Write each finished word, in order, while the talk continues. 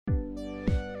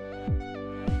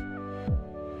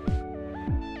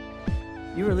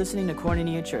You are listening to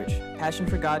Koinonia Church, passion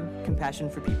for God, compassion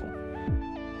for people.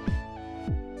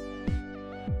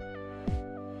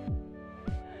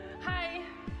 Hi,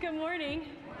 good morning.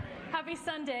 Happy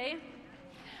Sunday.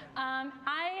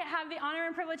 I have the honor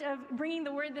and privilege of bringing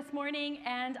the word this morning,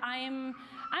 and I'm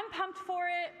pumped for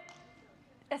it,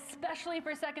 especially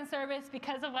for second service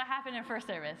because of what happened in first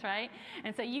service, right?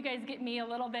 And so you guys get me a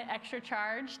little bit extra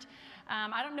charged.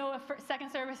 I don't know if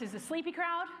second service is a sleepy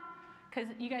crowd, because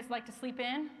you guys like to sleep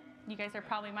in. You guys are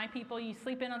probably my people. You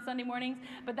sleep in on Sunday mornings.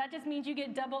 But that just means you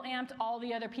get double amped all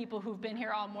the other people who've been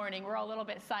here all morning. We're all a little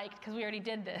bit psyched because we already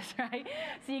did this, right?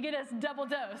 So you get us double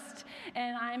dosed.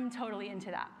 And I'm totally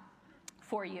into that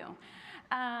for you.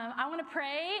 I want to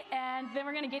pray, and then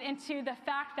we're going to get into the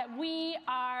fact that we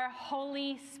are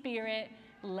Holy Spirit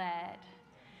led.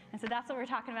 And so that's what we're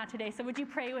talking about today. So would you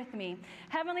pray with me?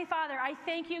 Heavenly Father, I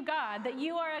thank you, God, that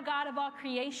you are a God of all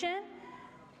creation.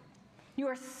 You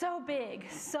are so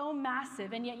big, so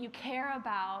massive, and yet you care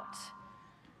about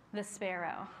the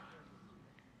sparrow.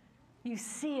 You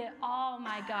see it all,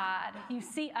 my God. You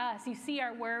see us. You see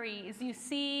our worries. You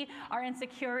see our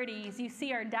insecurities. You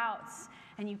see our doubts,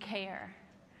 and you care.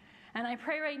 And I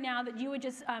pray right now that you would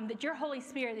just, that your Holy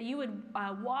Spirit, that you would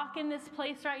walk in this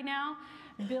place right now,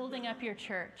 building up your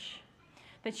church.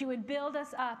 That you would build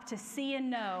us up to see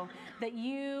and know that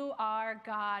you are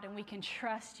God, and we can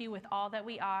trust you with all that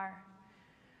we are.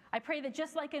 I pray that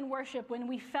just like in worship, when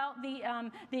we felt the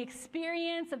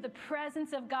experience of the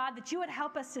presence of God, that you would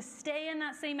help us to stay in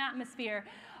that same atmosphere,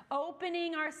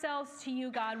 opening ourselves to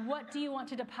you, God. What do you want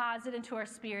to deposit into our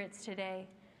spirits today?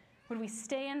 Would we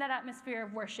stay in that atmosphere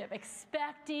of worship,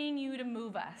 expecting you to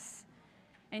move us?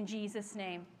 In Jesus'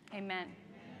 name, amen.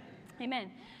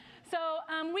 Amen. So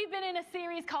we've been in a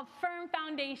series called Firm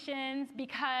Foundations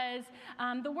because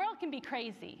the world can be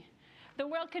crazy. The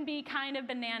world can be kind of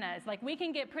bananas. Like, we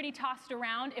can get pretty tossed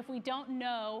around if we don't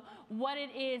know what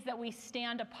it is that we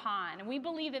stand upon. And we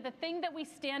believe that the thing that we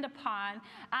stand upon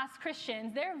as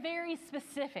Christians, they're very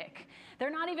specific. They're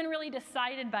not even really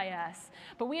decided by us.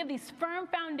 But we have these firm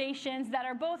foundations that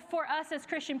are both for us as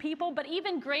Christian people, but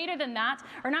even greater than that,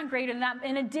 or not greater than that,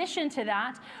 in addition to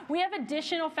that, we have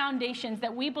additional foundations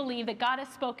that we believe that God has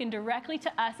spoken directly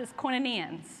to us as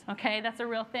Koinonians. Okay, that's a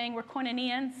real thing. We're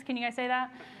Koinonians. Can you guys say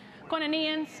that?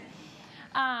 Koinonians.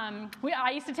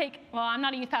 I used to take, well, I'm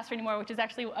not a youth pastor anymore, which is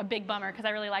actually a big bummer because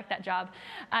I really like that job.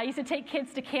 I used to take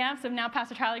kids to camp, so now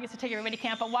Pastor Tyler gets to take everybody to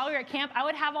camp. But while we were at camp, I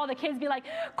would have all the kids be like,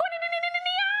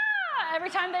 Koinoninia! Every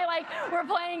time they were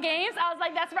playing games, I was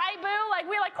like, that's right, boo. Like,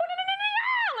 we were like,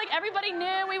 Koinoninia! Like, everybody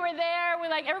knew we were there.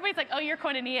 Everybody's like, oh, you're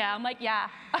Koinonia. I'm like, yeah.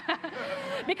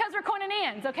 Because we're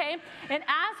Koinonians, okay? And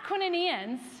as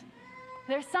Koinonians,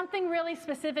 there's something really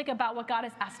specific about what God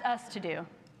has asked us to do.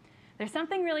 There's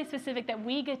something really specific that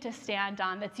we get to stand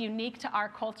on that's unique to our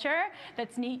culture,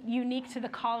 that's unique to the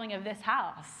calling of this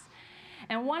house.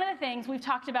 And one of the things we've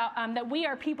talked about, that we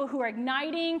are people who are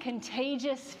igniting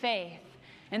contagious faith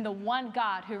in the one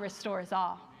God who restores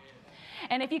all.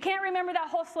 And if you can't remember that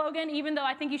whole slogan, even though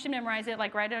I think you should memorize it,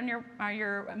 like write it on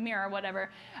your mirror or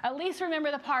whatever, at least remember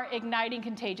the part, igniting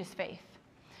contagious faith.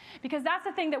 Because that's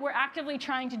the thing that we're actively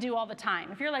trying to do all the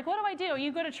time. If you're like, what do I do?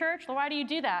 You go to church? Well, why do you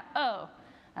do that? Oh,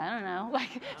 I don't know.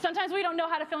 Like, sometimes we don't know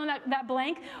how to fill in that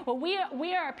blank. Well,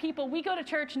 we are people, we go to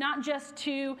church not just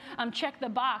to check the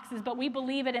boxes, but we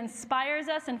believe it inspires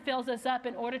us and fills us up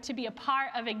in order to be a part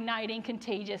of igniting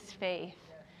contagious faith.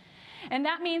 And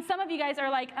that means some of you guys are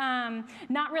like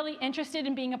not really interested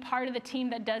in being a part of the team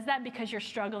that does that because you're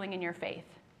struggling in your faith.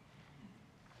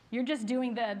 You're just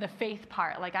doing the faith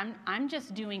part. Like, I'm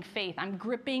just doing faith. I'm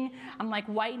like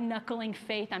white knuckling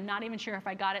faith. I'm not even sure if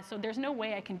I got it. So there's no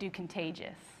way I can do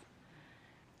contagious.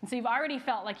 And so you've already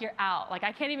felt like you're out. Like,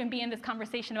 I can't even be in this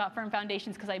conversation about firm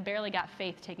foundations because I barely got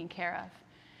faith taken care of.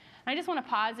 And I just want to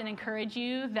pause and encourage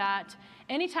you that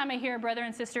anytime I hear a brother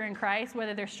and sister in Christ,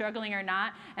 whether they're struggling or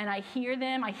not, and I hear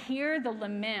them, I hear the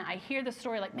lament, I hear the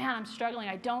story like, man, I'm struggling,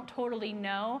 I don't totally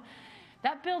know,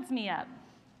 that builds me up.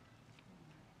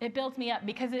 It builds me up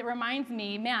because it reminds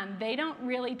me, man, they don't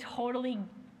really totally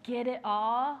get it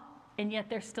all, and yet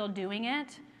they're still doing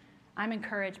it. I'm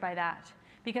encouraged by that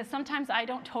because sometimes I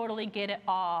don't totally get it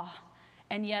all,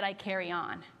 and yet I carry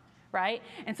on, right?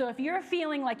 And so if you're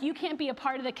feeling like you can't be a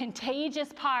part of the contagious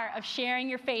part of sharing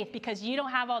your faith because you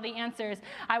don't have all the answers,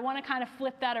 I want to kind of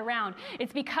flip that around.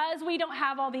 It's because we don't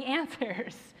have all the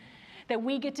answers that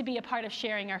we get to be a part of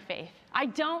sharing our faith. I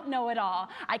don't know it all.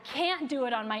 I can't do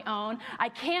it on my own. I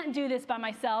can't do this by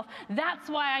myself. That's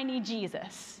why I need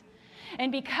Jesus.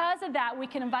 And because of that, we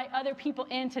can invite other people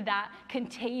into that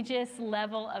contagious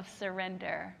level of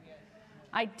surrender.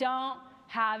 I don't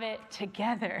have it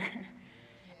together.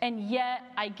 and yet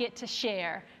I get to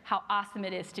share how awesome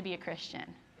it is to be a Christian.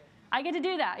 I get to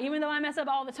do that, even though I mess up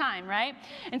all the time, right?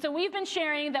 And so we've been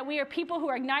sharing that we are people who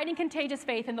are igniting contagious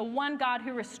faith in the one God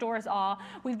who restores all.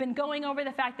 We've been going over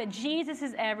the fact that Jesus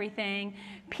is everything.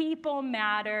 People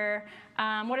matter.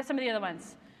 What are some of the other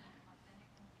ones?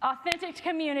 Authentic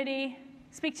community.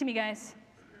 Speak to me, guys.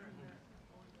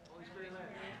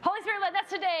 Holy Spirit led.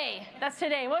 That's today. That's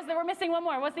today. We're missing one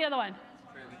more. What's the other one?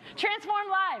 Transform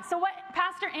lives. So what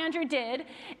Pastor Andrew did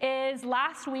is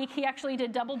last week he actually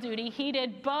did double duty. He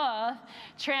did both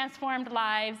transformed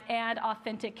lives and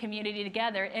authentic community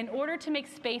together in order to make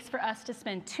space for us to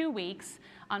spend 2 weeks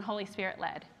on Holy Spirit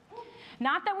led.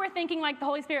 Not that we're thinking like the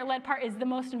Holy Spirit-led part is the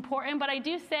most important, but I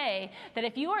do say that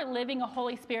if you are living a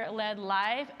Holy Spirit-led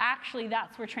life, actually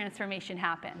that's where transformation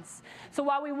happens. So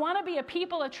while we want to be a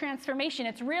people of transformation,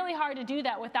 it's really hard to do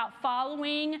that without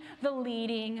following the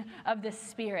leading of the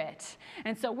Spirit.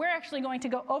 And so we're actually going to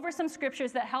go over some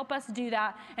scriptures that help us do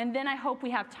that, and then I hope we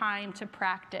have time to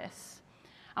practice.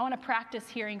 I want to practice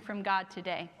hearing from God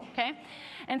today, okay?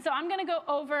 And so I'm going to go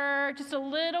over just a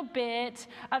little bit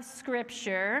of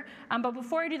scripture. But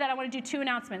before I do that, I want to do 2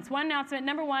 announcements. One announcement,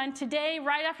 number 1, today,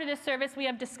 right after this service, we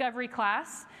have Discovery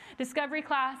Class. Discovery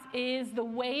Class is the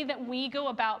way that we go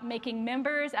about making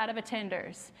members out of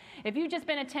attenders. If you've just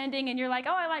been attending and you're like,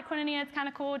 oh, I like Koinonia, it's kind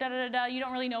of cool, da-da-da-da, you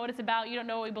don't really know what it's about, you don't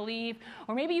know what we believe,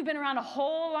 or maybe you've been around a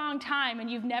whole long time and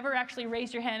you've never actually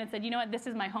raised your hand and said, you know what, this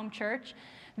is my home church.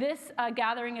 This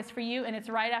gathering is for you, and it's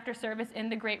right after service in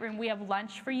the great room. We have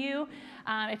lunch for you.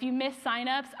 If you miss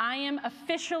sign-ups, I am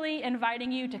officially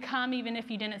inviting you to come even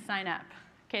if you didn't sign up.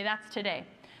 Okay, that's today.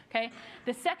 Okay.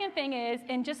 The second thing is,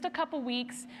 in just a couple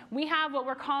weeks, we have what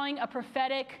we're calling a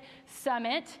prophetic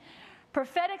summit.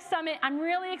 Prophetic Summit, I'm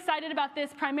really excited about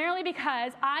this primarily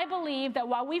because I believe that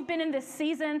while we've been in this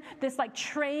season, this like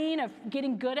train of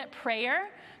getting good at prayer,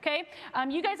 okay,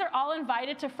 you guys are all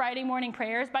invited to Friday morning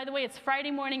prayers. By the way, it's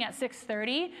Friday morning at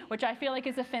 6:30, which I feel like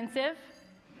is offensive.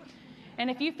 And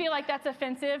if you feel like that's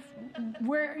offensive,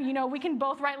 we can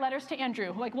both write letters to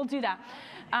Andrew. Like, we'll do that.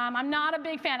 I'm not a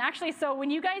big fan. Actually, so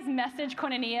when you guys message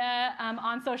Koinonia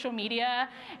on social media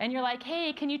and you're like,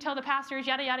 hey, can you tell the pastors,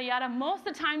 yada, yada, yada, most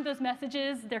of the time those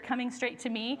messages, they're coming straight to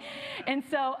me. And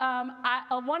so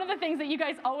one of the things that you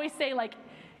guys always say, like,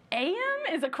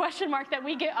 AM is a question mark that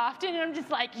we get often, and I'm just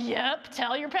like, yep,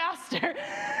 tell your pastor.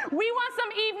 We want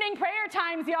some evening prayer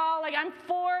times, y'all. Like, I'm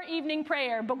for evening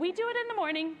prayer, but we do it in the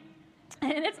morning.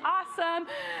 And it's awesome.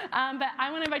 But I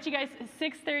want to invite you guys at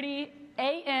 6:30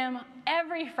 a.m.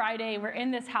 every Friday. We're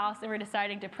in this house and we're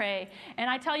deciding to pray. And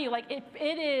I tell you, like,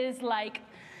 it is like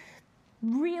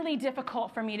really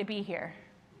difficult for me to be here.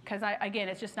 Because again,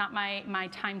 it's just not my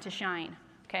time to shine.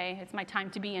 Okay, it's my time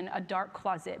to be in a dark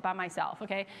closet by myself,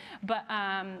 okay? But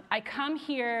I come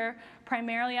here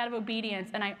primarily out of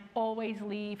obedience, and I always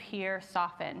leave here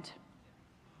softened.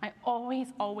 I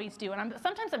always do. And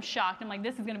sometimes I'm shocked. I'm like,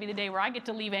 this is going to be the day where I get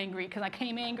to leave angry because I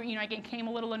came angry, I came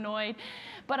a little annoyed.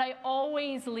 But I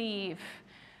always leave,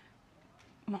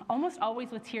 almost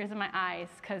always with tears in my eyes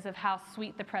because of how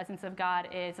sweet the presence of God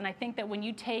is. And I think that when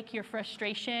you take your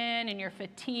frustration and your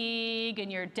fatigue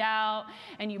and your doubt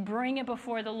and you bring it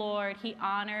before the Lord, He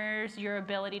honors your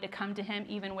ability to come to Him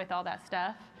even with all that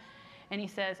stuff. And He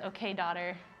says, okay,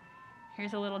 daughter,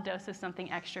 here's a little dose of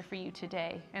something extra for you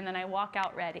today. And then I walk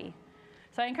out ready.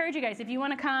 So I encourage you guys, if you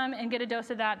want to come and get a dose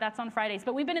of that, that's on Fridays.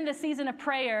 But we've been in this season of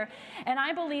prayer, and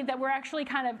I believe that we're actually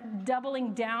kind of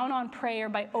doubling down on prayer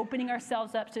by opening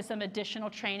ourselves up to some additional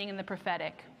training in the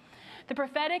prophetic. The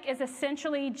prophetic is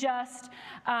essentially just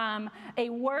a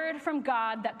word from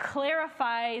God that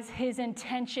clarifies His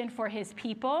intention for His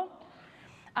people.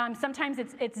 Sometimes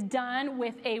it's done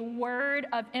with a word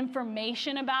of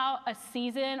information about a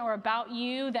season or about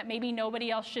you that maybe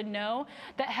nobody else should know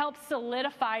that helps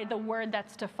solidify the word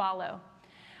that's to follow.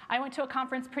 I went to a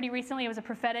conference pretty recently. It was a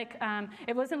prophetic,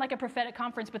 it wasn't like a prophetic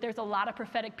conference, but there's a lot of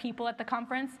prophetic people at the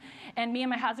conference. And me and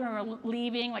my husband were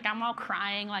leaving, like I'm all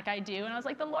crying like I do. And I was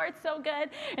like, the Lord's so good.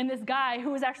 And this guy,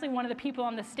 who was actually one of the people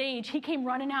on the stage, he came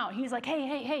running out. He was like,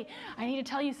 hey, I need to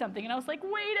tell you something. And I was like,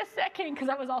 wait a second, because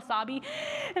I was all sobby.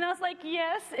 And I was like,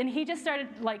 yes. And he just started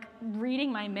like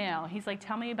reading my mail. He's like,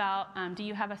 tell me about, do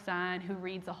you have a son who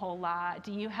reads a whole lot?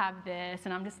 Do you have this?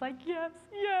 And I'm just like, yes.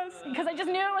 Because I just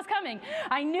knew it was coming.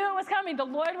 I knew it was coming. The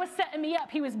Lord was setting me up.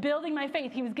 He was building my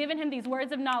faith. He was giving him these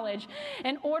words of knowledge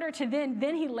in order to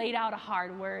then He laid out a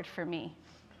hard word for me.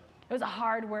 It was a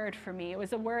hard word for me. It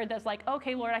was a word that's like,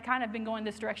 okay, Lord, I kind of been going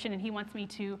this direction and He wants me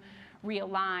to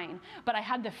realign. But I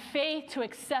had the faith to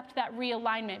accept that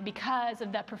realignment because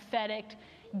of that prophetic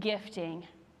gifting.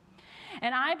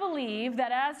 And I believe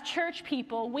that as church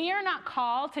people, we are not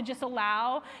called to just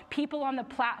allow people on the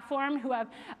platform who have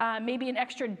maybe an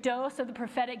extra dose of the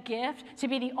prophetic gift to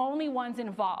be the only ones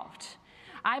involved.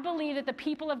 I believe that the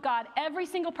people of God, every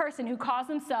single person who calls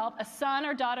themselves a son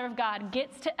or daughter of God,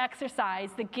 gets to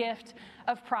exercise the gift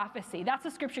of prophecy. That's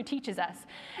what Scripture teaches us.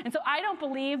 And so I don't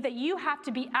believe that you have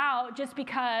to be out just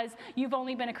because you've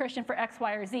only been a Christian for X,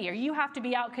 Y, or Z, or you have to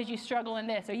be out because you struggle in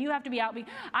this, or you have to be out.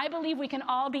 I believe we can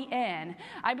all be in.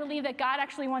 I believe that God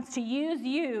actually wants to use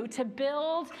you to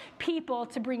build people,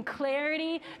 to bring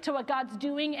clarity to what God's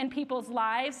doing in people's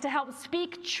lives, to help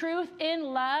speak truth in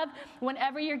love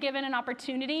whenever you're given an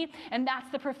opportunity, and that's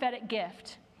the prophetic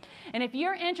gift. And if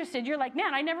you're interested, you're like,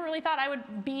 man, I never really thought I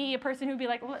would be a person who'd be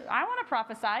like, well, I want to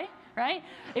prophesy, right?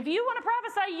 If you want to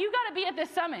prophesy, you got to be at this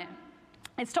summit.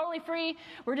 It's totally free.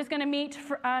 We're just going to meet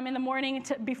in the morning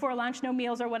before lunch, no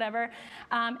meals or whatever.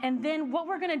 And then what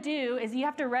we're going to do is you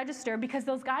have to register because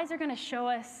those guys are going to show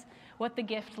us what the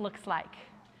gift looks like.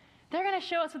 They're going to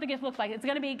show us what the gift looks like. It's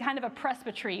going to be kind of a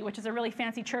presbytery, which is a really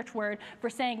fancy church word for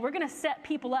saying we're going to set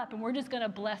people up and we're just going to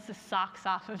bless the socks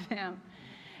off of them.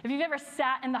 If you've ever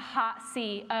sat in the hot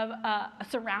seat of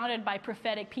surrounded by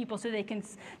prophetic people so they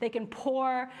can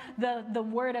pour the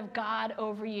word of God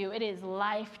over you, it is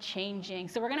life-changing.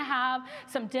 So we're going to have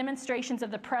some demonstrations of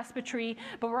the presbytery,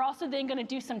 but we're also then going to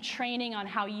do some training on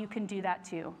how you can do that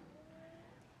too.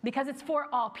 Because it's for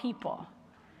all people.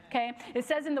 Okay? It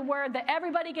says in the word that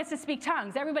everybody gets to speak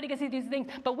tongues. Everybody gets to do these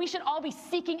things. But we should all be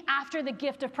seeking after the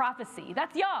gift of prophecy.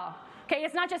 That's y'all. Okay?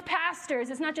 It's not just pastors.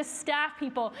 It's not just staff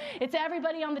people. It's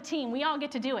everybody on the team. We all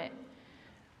get to do it.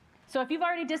 So if you've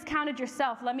already discounted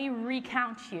yourself, let me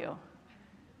recount you.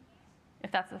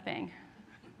 If that's the thing.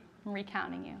 I'm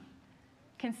recounting you.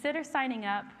 Consider signing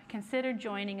up. Consider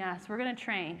joining us. We're going to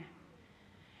train.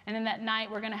 And then that night,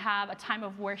 we're going to have a time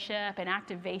of worship and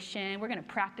activation. We're going to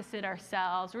practice it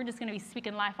ourselves. We're just going to be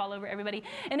speaking life all over everybody.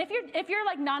 And if you're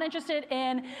like not interested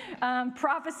in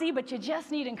prophecy, but you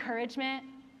just need encouragement,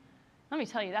 let me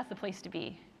tell you, that's the place to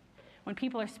be. When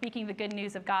people are speaking the good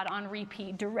news of God on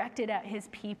repeat, directed at his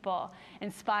people,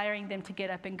 inspiring them to get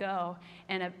up and go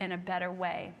in a better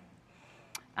way.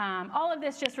 All of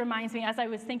this just reminds me, as I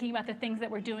was thinking about the things that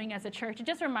we're doing as a church, it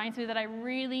just reminds me that I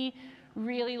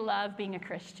really love being a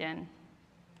Christian.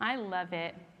 I love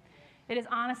it. It is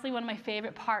honestly one of my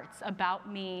favorite parts about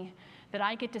me, that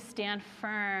I get to stand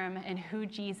firm in who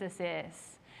Jesus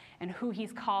is and who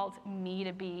he's called me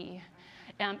to be.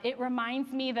 It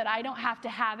reminds me that I don't have to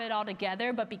have it all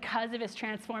together, but because of his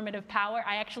transformative power,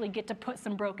 I actually get to put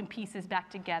some broken pieces back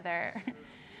together.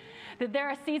 That there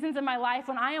are seasons in my life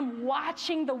when I am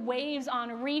watching the waves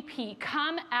on repeat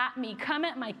come at me, come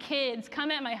at my kids, come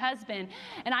at my husband,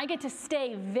 and I get to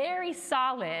stay very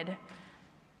solid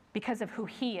because of who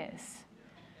he is.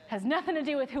 It has nothing to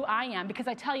do with who I am, because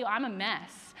I tell you, I'm a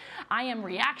mess. I am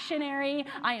reactionary.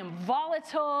 I am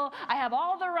volatile. I have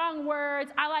all the wrong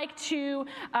words. I like to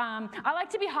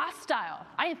be hostile.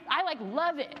 I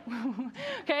love it.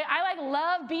 Okay, I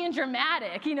love being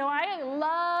dramatic. You know, I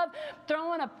love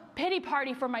throwing a pity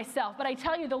party for myself. But I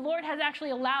tell you, the Lord has actually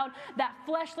allowed that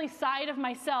fleshly side of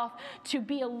myself to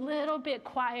be a little bit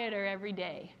quieter every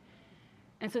day,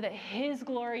 and so that his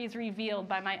glory is revealed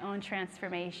by my own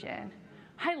transformation.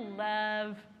 I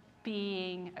love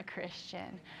being a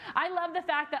Christian. I love the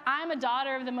fact that I'm a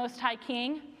daughter of the Most High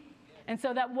King, and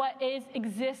so that what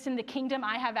exists in the kingdom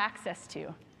I have access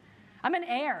to. I'm an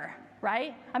heir,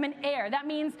 right? I'm an heir. That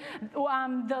means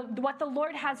what the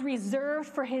Lord has reserved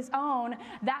for his own,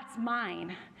 that's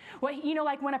mine.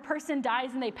 Like when a person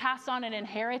dies and they pass on an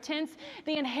inheritance,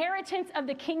 the inheritance of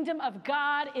the kingdom of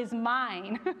God is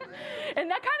mine.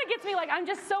 And that kind of gets me like, I'm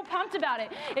just so pumped about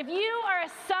it. If you are a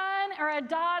son or a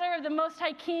daughter of the Most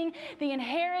High King, the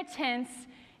inheritance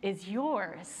is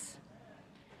yours.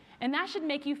 And that should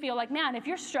make you feel like, man, if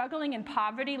you're struggling in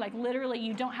poverty, like literally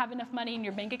you don't have enough money in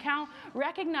your bank account,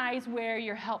 recognize where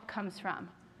your help comes from.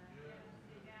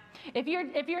 If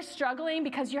you're struggling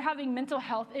because you're having mental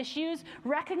health issues,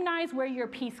 recognize where your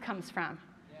peace comes from.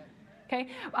 Okay?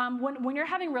 When you're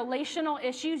having relational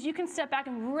issues, you can step back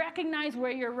and recognize where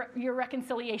your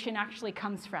reconciliation actually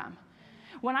comes from.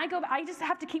 When I just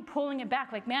have to keep pulling it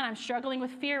back. Like, man, I'm struggling with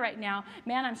fear right now.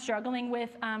 Man, I'm struggling with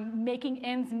making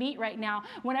ends meet right now.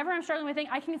 Whenever I'm struggling with things,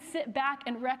 I can sit back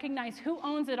and recognize who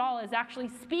owns it all is actually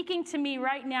speaking to me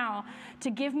right now to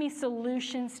give me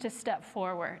solutions to step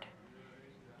forward.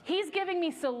 He's giving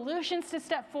me solutions to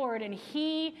step forward, and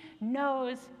he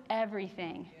knows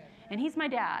everything. And he's my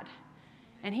dad,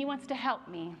 and he wants to help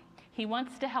me. He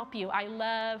wants to help you. I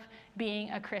love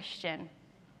being a Christian.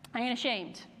 I ain't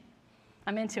ashamed.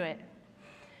 I'm into it.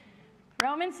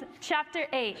 Romans chapter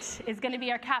 8 is going to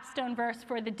be our capstone verse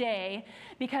for the day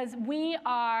because we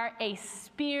are a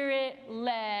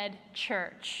Spirit-led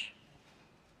church.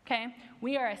 Okay?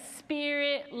 We are a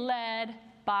Spirit-led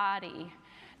body.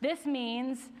 This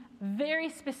means very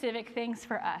specific things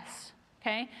for us.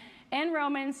 Okay? In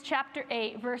Romans chapter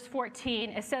 8, verse 14,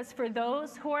 it says, "For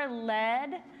those who are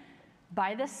led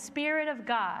by the Spirit of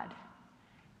God,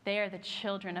 they are the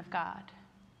children of God."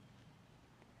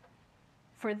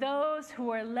 For those who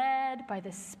are led by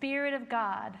the Spirit of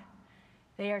God,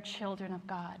 they are children of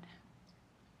God.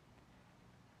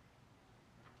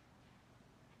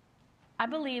 I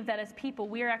believe that as people,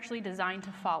 we are actually designed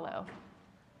to follow.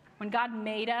 When God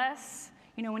made us,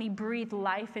 when he breathed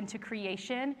life into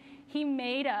creation, he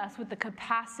made us with the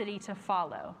capacity to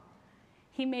follow.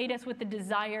 He made us with the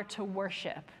desire to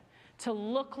worship, to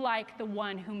look like the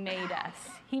one who made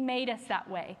us. He made us that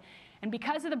way. And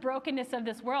because of the brokenness of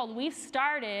this world, we've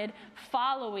started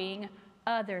following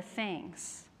other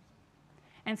things.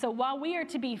 And so while we are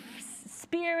to be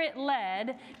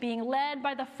Spirit-led, being led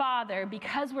by the Father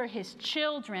because we're his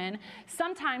children,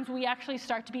 sometimes we actually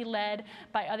start to be led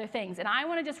by other things. And I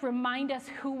want to just remind us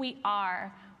who we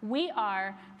are. We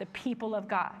are the people of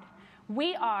God.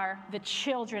 We are the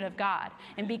children of God.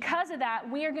 And because of that,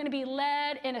 we are going to be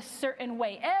led in a certain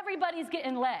way. Everybody's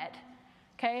getting led.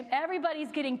 Okay?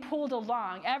 Everybody's getting pulled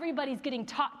along. Everybody's getting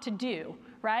taught to do,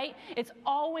 right? It's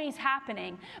always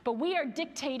happening. But we are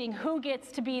dictating who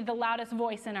gets to be the loudest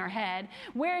voice in our head.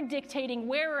 We're dictating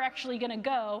where we're actually going to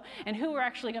go and who we're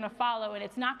actually going to follow, and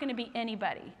it's not going to be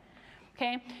anybody.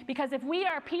 Okay? Because if we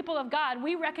are people of God,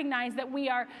 we recognize that we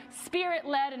are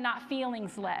Spirit-led and not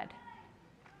feelings-led.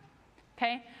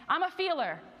 Okay? I'm a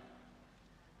feeler.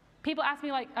 People ask me,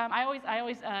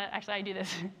 actually I do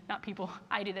this, not people,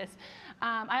 I do this.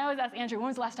 I always ask Andrew, when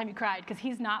was the last time you cried? Because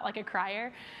he's not like a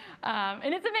crier.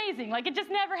 And it's amazing. Like, it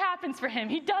just never happens for him.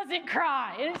 He doesn't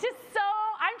cry. And it's just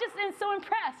I'm just so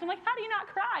impressed. I'm like, how do you not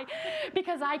cry?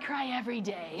 Because I cry every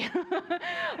day.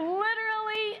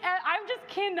 Literally, I just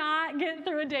cannot get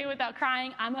through a day without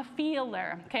crying. I'm a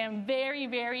feeler, okay? I'm very,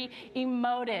 very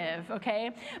emotive,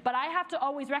 okay? But I have to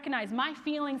always recognize my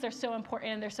feelings are so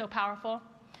important and they're so powerful.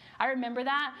 I remember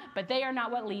that, but they are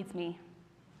not what leads me.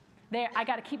 I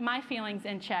got to keep my feelings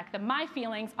in check. That my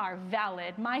feelings are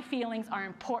valid. My feelings are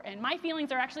important. My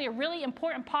feelings are actually a really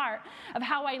important part of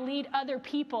how I lead other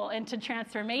people into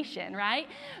transformation, right?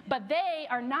 But they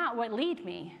are not what lead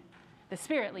me. The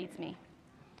Spirit leads me.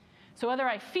 So whether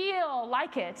I feel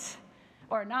like it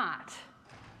or not,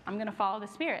 I'm going to follow the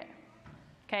Spirit.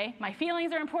 Okay? My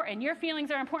feelings are important. Your feelings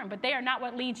are important, but they are not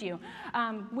what leads you.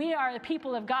 We are the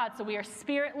people of God, so we are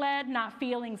Spirit-led, not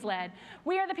feelings-led.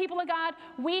 We are the people of God.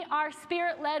 We are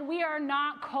Spirit-led. We are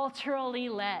not culturally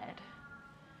led.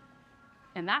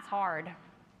 And that's hard.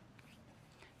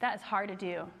 That is hard to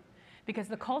do because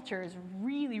the culture is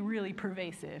really, really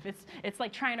pervasive. It's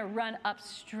like trying to run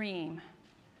upstream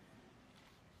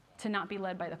to not be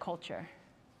led by the culture.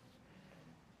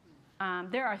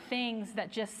 There are things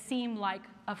that just seem like,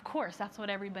 of course, that's what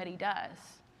everybody does.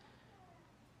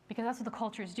 Because that's what the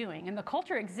culture is doing. And the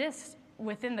culture exists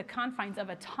within the confines of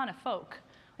a ton of folk.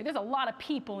 Like, there's a lot of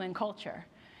people in culture.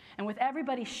 And with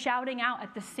everybody shouting out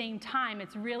at the same time,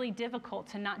 it's really difficult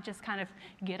to not just kind of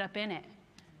get up in it.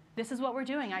 This is what we're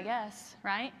doing, I guess,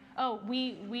 right? Oh,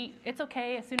 it's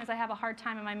okay as soon as I have a hard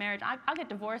time in my marriage, I'll get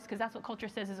divorced because that's what culture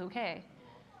says is okay.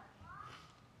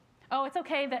 Oh, it's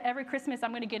okay that every Christmas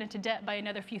I'm going to get into debt by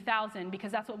another few thousand because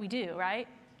that's what we do, right?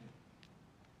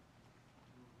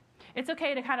 It's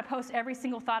okay to kind of post every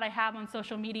single thought I have on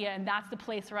social media, and that's the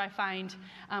place where I find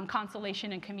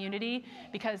consolation and community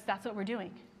because that's what we're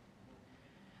doing.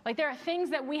 Like, there are things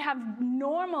that we have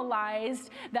normalized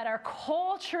that are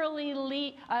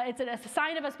culturally, it's a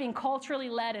sign of us being culturally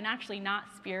led and actually not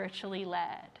spiritually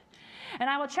led. And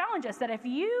I will challenge us that if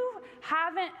you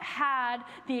haven't had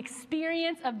the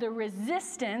experience of the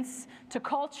resistance to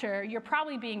culture, you're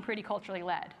probably being pretty culturally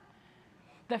led.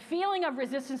 The feeling of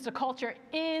resistance to culture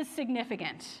is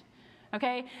significant.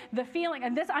 Okay? The feeling,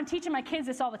 and this, I'm teaching my kids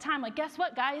this all the time, like, guess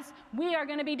what, guys? We are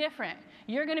going to be different.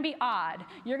 You're going to be odd.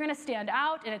 You're going to stand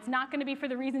out, and it's not going to be for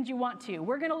the reasons you want to.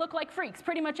 We're going to look like freaks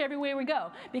pretty much everywhere we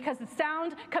go, because the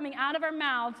sound coming out of our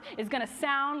mouths is going to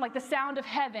sound like the sound of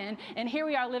heaven, and here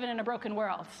we are living in a broken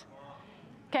world.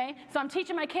 Okay? So I'm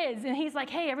teaching my kids, and he's like,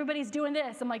 hey, everybody's doing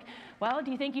this. I'm like, well,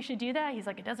 do you think you should do that? He's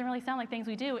like, it doesn't really sound like things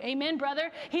we do. Amen,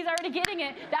 brother. He's already getting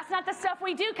it. That's not the stuff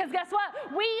we do, because guess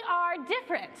what? We are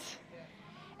different.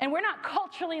 And we're not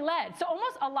culturally led. So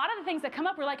almost a lot of the things that come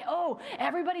up, we're like, oh,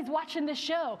 everybody's watching this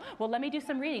show. Well, let me do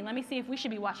some reading. Let me see if we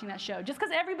should be watching that show. Just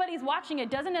because everybody's watching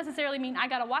it doesn't necessarily mean I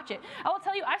got to watch it. I will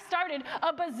tell you, I've started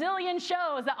a bazillion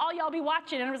shows that all y'all be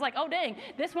watching. And I was like, oh, dang,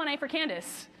 this one ain't for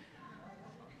Candace.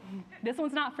 This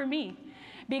one's not for me.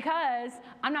 Because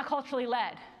I'm not culturally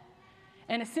led.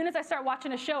 And as soon as I start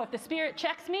watching a show, if the Spirit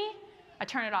checks me, I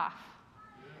turn it off.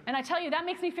 And I tell you, that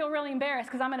makes me feel really embarrassed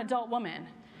because I'm an adult woman.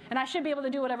 And I should be able to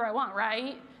do whatever I want,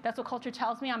 right? That's what culture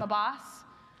tells me. I'm a boss.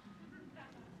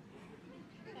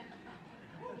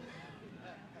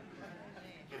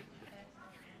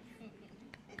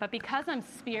 But because I'm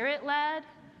Spirit-led,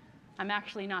 I'm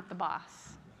actually not the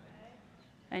boss.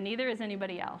 And neither is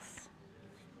anybody else,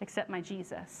 except my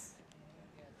Jesus.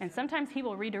 And sometimes he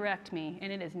will redirect me,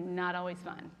 and it is not always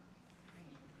fun.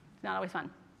 It's not always fun.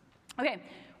 Okay,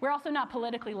 we're also not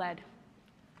politically led.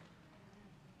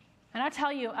 And I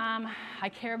tell you, I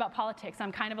care about politics.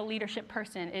 I'm kind of a leadership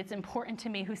person. It's important to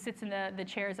me who sits in the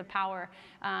chairs of power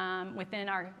within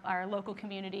our local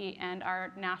community and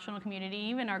our national community,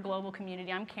 even our global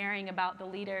community. I'm caring about the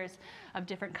leaders of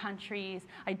different countries.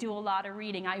 I do a lot of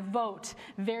reading. I vote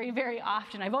very, very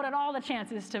often. I vote at all the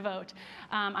chances to vote.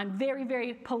 I'm very,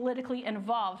 very politically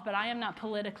involved, but I am not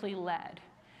politically led,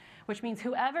 which means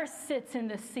whoever sits in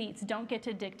the seats don't get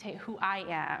to dictate who I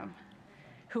am,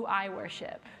 who I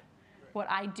worship, what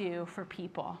I do for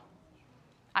people.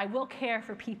 I will care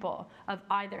for people of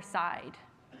either side.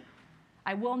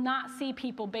 I will not see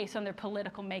people based on their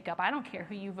political makeup. I don't care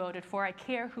who you voted for. I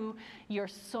care who your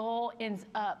soul ends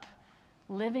up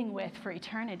living with for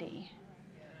eternity.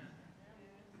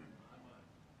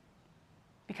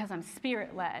 Because I'm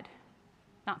Spirit-led,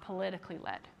 not politically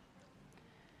led.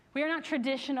 We are not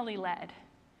traditionally led.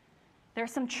 There are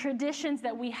some traditions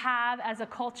that we have as a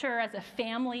culture, as a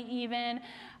family even,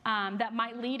 that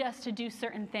might lead us to do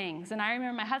certain things. And I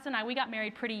remember my husband and I, we got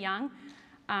married pretty young.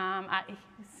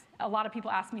 A lot of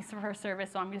people ask me for her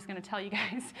service, so I'm just going to tell you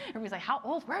guys. Everybody's like, how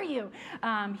old were you?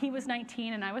 He was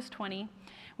 19 and I was 20.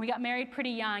 We got married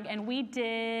pretty young, and we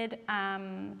did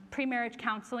pre-marriage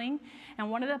counseling. And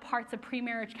one of the parts of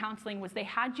pre-marriage counseling was they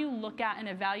had you look at and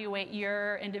evaluate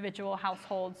your individual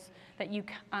households that you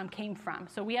came from.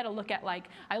 So we had to look at,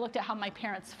 I looked at how my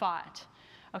parents fought.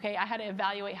 Okay, I had to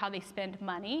evaluate how they spend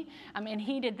money, and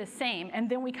he did the same. And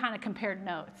then we kind of compared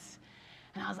notes.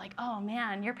 And I was like, oh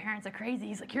man, your parents are crazy.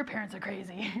 He's like, your parents are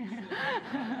crazy.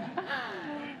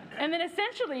 And then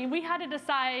essentially we had to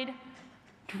decide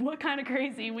what kind of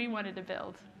crazy we wanted to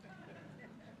build.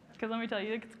 Because let me tell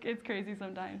you, it's crazy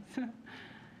sometimes.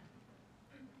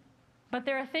 But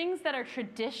there are things that are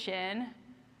tradition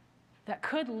that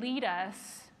could lead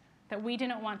us that we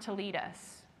didn't want to lead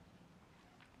us.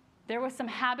 There were some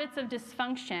habits of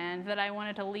dysfunction that I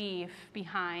wanted to leave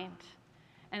behind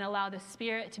and allow the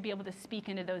Spirit to be able to speak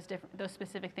into those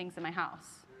specific things in my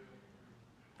house.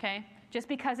 Okay? Just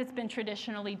because it's been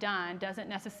traditionally done doesn't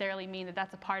necessarily mean that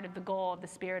that's a part of the goal of the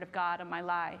Spirit of God in my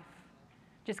life.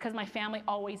 Just because my family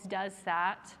always does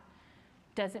that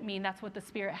doesn't mean that's what the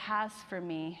Spirit has for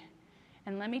me.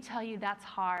 And let me tell you, that's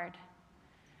hard.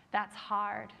 That's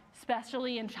hard,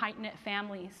 especially in tight-knit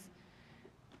families.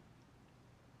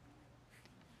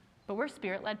 But we're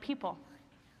Spirit-led people,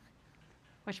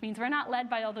 which means we're not led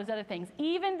by all those other things,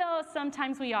 even though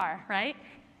sometimes we are, right?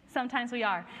 Sometimes we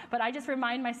are. But I just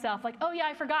remind myself, oh yeah,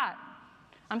 I forgot.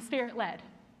 I'm Spirit-led.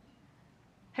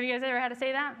 Have you guys ever had to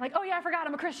say that? Oh yeah, I forgot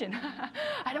I'm a Christian.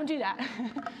 I don't do that.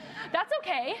 That's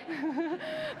okay.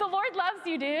 The Lord loves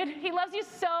you, dude. He loves you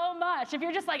so much. If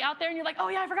you're just out there and you're like, oh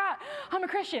yeah, I forgot I'm a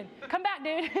Christian. Come back,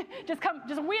 dude. Just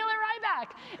wheel it right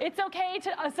back. It's okay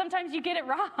to, sometimes you get it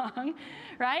wrong,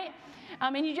 right?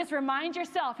 And you just remind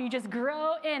yourself, you just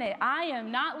grow in it. I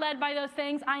am not led by those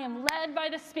things. I am led by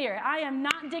the Spirit. I am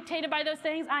not dictated by those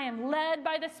things. I am led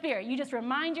by the Spirit. You just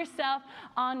remind yourself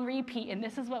on repeat, and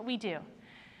this is what we do.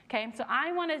 Okay, so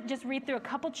I want to just read through a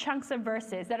couple chunks of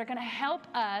verses that are going to help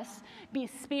us be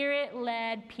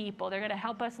Spirit-led people. They're going to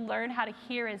help us learn how to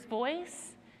hear His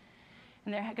voice,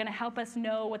 and they're going to help us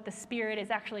know what the Spirit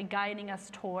is actually guiding us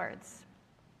towards.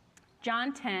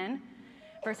 John 10,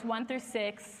 verse 1 through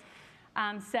 6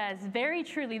 says, very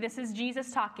truly, this is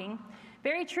Jesus talking,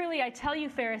 very truly I tell you,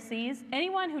 Pharisees,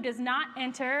 anyone who does not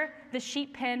enter the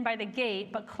sheep pen by the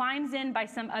gate, but climbs in by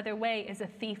some other way is a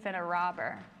thief and a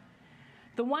robber.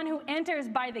 The one who enters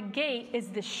by the gate is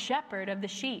the shepherd of the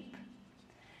sheep.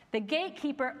 The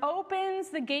gatekeeper opens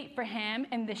the gate for him,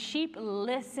 and the sheep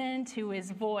listen to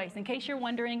his voice. In case you're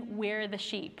wondering, we're the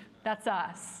sheep. That's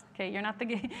us. Okay, you're not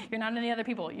any other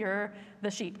people. You're the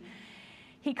sheep.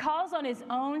 He calls on his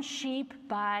own sheep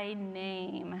by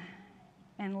name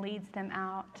and leads them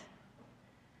out.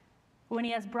 When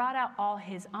he has brought out all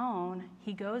his own,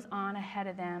 he goes on ahead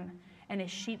of them, and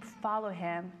his sheep follow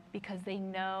him because they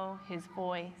know his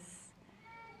voice.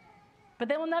 But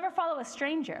they will never follow a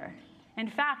stranger. In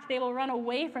fact, they will run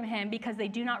away from him because they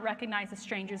do not recognize a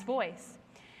stranger's voice.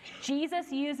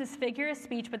 Jesus used this figure of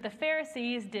speech, but the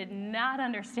Pharisees did not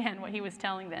understand what he was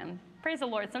telling them. Praise the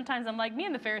Lord. Sometimes I'm like, me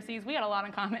and the Pharisees, we got a lot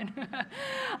in common.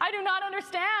 I do not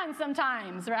understand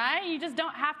sometimes, right? You just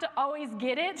don't have to always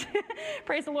get it.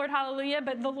 Praise the Lord, hallelujah.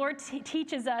 But the Lord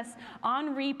teaches us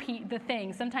on repeat the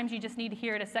thing. Sometimes you just need to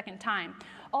hear it a second time.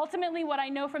 Ultimately, what I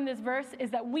know from this verse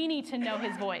is that we need to know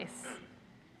his voice.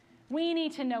 We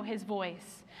need to know his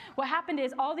voice. What happened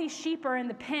is all these sheep are in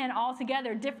the pen all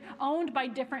together, owned by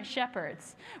different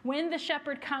shepherds. When the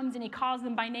shepherd comes and he calls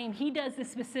them by name, he does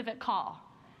this specific call.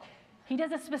 He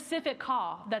does a specific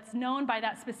call that's known by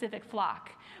that specific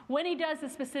flock. When he does the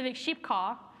specific sheep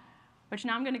call, which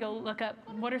now I'm going to go look up,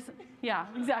 yeah,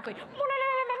 exactly.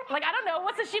 Like, I don't know,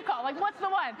 what's the sheep call? Like, what's the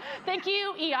one? Thank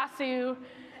you, Iyasu.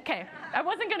 Okay, I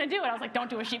wasn't going to do it. I was like, don't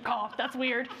do a sheep call. That's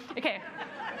weird. Okay.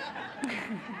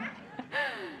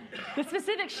 The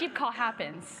specific sheep call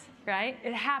happens, right?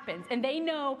 It happens, and they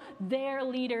know their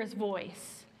leader's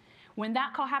voice. When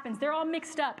that call happens, they're all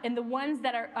mixed up, and the ones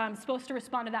that are supposed to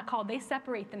respond to that call, they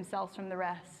separate themselves from the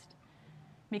rest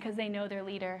because they know their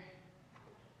leader.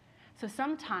 So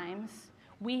sometimes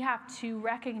we have to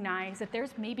recognize that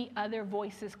there's maybe other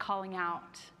voices calling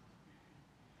out,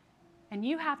 and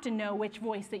you have to know which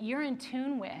voice that you're in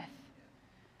tune with.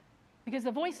 Because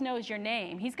the voice knows your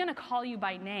name. He's going to call you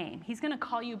by name. He's going to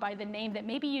call you by the name that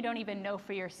maybe you don't even know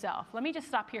for yourself. Let me just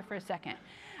stop here for a second.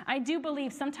 I do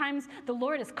believe sometimes the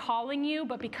Lord is calling you,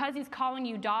 but because he's calling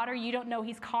you daughter, you don't know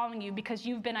he's calling you because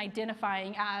you've been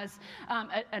identifying as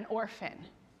an orphan.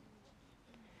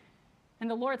 And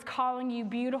the Lord's calling you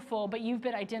beautiful, but you've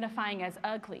been identifying as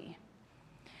ugly.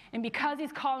 And because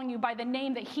he's calling you by the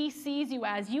name that he sees you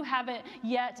as, you haven't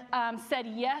yet said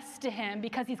yes to him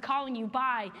because he's calling you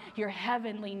by your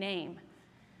heavenly name.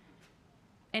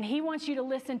 And he wants you to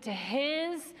listen to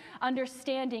his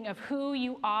understanding of who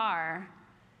you are.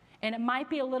 And it might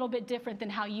be a little bit different than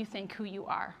how you think who you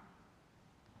are.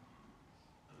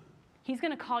 He's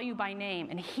going to call you by name,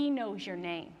 and he knows your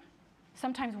name.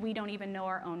 Sometimes we don't even know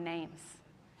our own names.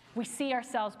 We see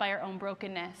ourselves by our own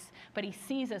brokenness, but he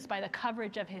sees us by the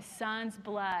coverage of his son's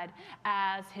blood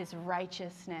as his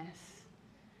righteousness.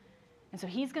 And so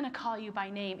he's going to call you by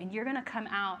name, and you're going to come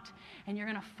out, and you're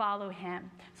going to follow him.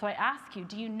 So I ask you,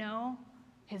 do you know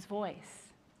his voice?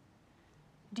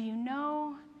 Do you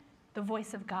know the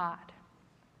voice of God?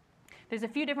 There's a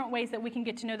few different ways that we can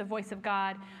get to know the voice of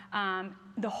God.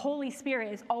 The Holy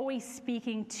Spirit is always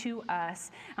speaking to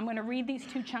us. I'm going to read these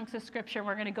two chunks of Scripture.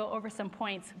 We're going to go over some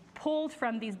points pulled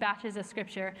from these batches of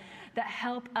Scripture that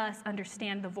help us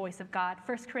understand the voice of God.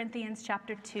 1 Corinthians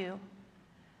chapter 2,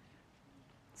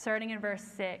 starting in verse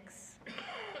 6.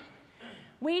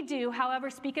 We do, however,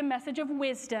 speak a message of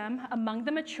wisdom among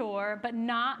the mature, but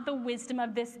not the wisdom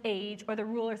of this age or the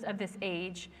rulers of this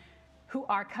age, who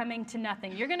are coming to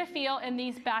nothing. You're going to feel in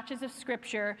these batches of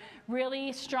Scripture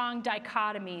really strong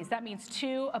dichotomies. That means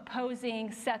two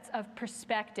opposing sets of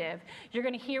perspective. You're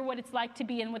going to hear what it's like to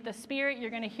be in with the Spirit. You're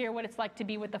going to hear what it's like to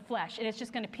be with the flesh. And it's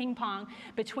just going to ping pong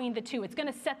between the two. It's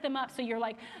going to set them up so you're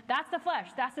like, that's the flesh,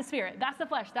 that's the Spirit, that's the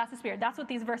flesh, that's the Spirit. That's what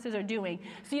these verses are doing.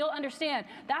 So you'll understand,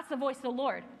 that's the voice of the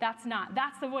Lord, that's not.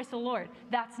 That's the voice of the Lord,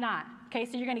 that's not. Okay,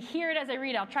 so you're going to hear it as I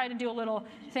read. I'll try to do a little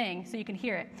thing so you can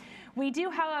hear it. We do,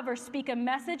 however, speak a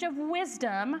message of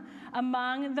wisdom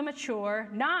among the mature,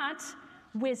 not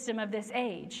wisdom of this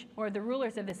age or the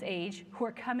rulers of this age who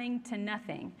are coming to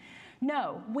nothing.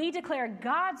 No, we declare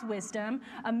God's wisdom,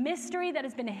 a mystery that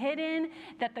has been hidden,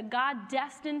 that the God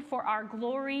destined for our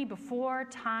glory before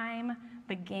time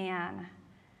began.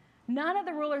 None of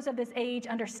the rulers of this age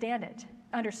understood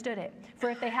it. For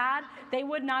if they had, they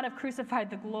would not have crucified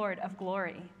the Lord of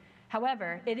glory.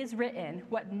 However, it is written,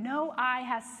 what no eye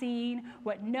has seen,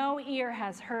 what no ear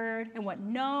has heard, and what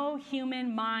no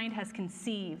human mind has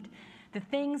conceived, the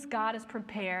things God has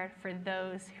prepared for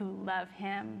those who love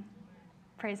him.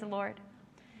 Praise the Lord.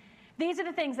 These are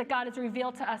the things that God has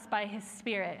revealed to us by his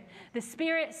Spirit. The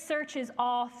Spirit searches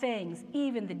all things,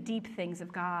 even the deep things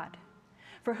of God.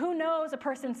 For who knows a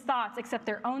person's thoughts except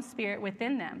their own spirit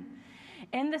within them?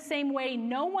 In the same way,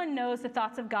 no one knows the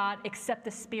thoughts of God except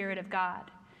the Spirit of God.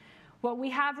 What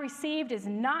we have received is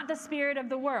not the spirit of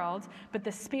the world, but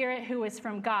the Spirit who is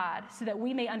from God, so that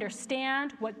we may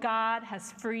understand what God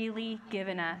has freely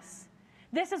given us.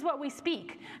 This is what we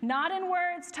speak, not in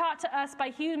words taught to us by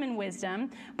human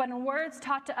wisdom, but in words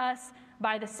taught to us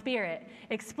by the Spirit,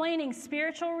 explaining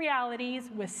spiritual realities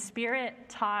with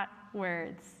Spirit-taught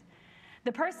words.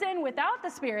 The person without the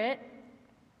Spirit,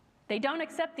 they don't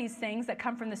accept these things that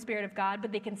come from the Spirit of God,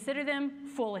 but they consider them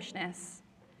foolishness,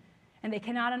 and they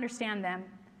cannot understand them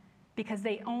because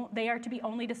they are to be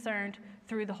only discerned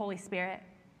through the Holy Spirit.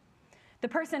 The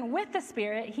person with the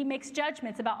Spirit, he makes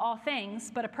judgments about all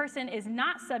things, but a person is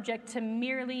not subject to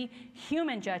merely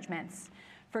human judgments.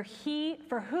 For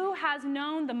who has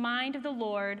known the mind of the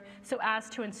Lord so as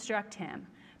to instruct him?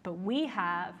 But we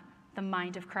have the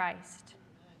mind of Christ.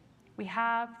 We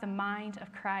have the mind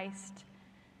of Christ.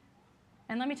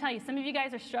 And let me tell you, some of you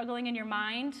guys are struggling in your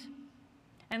mind.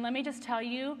 And let me just tell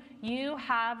you, you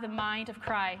have the mind of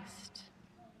Christ.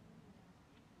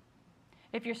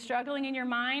 If you're struggling in your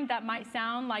mind, that might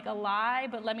sound like a lie,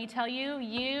 but let me tell you,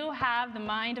 you have the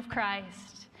mind of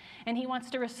Christ. And he wants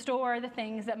to restore the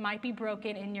things that might be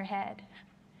broken in your head.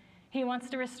 He wants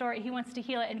to restore it. He wants to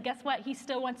heal it. And guess what? He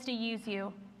still wants to use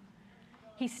you.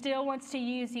 He still wants to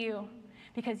use you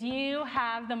because you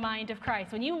have the mind of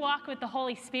Christ. When you walk with the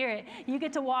Holy Spirit, you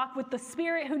get to walk with the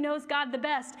Spirit who knows God the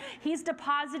best. He's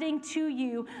depositing to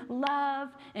you love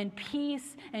and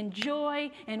peace and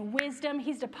joy and wisdom.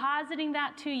 He's depositing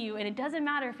that to you. And it doesn't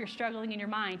matter if you're struggling in your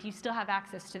mind. You still have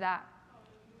access to that.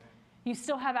 You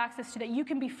still have access to that. You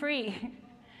can be free.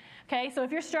 Okay, so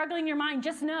if you're struggling in your mind,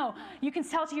 just know, you can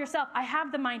tell to yourself, I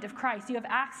have the mind of Christ. You have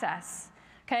access.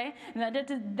 Okay, and that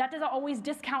doesn't always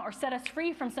discount or set us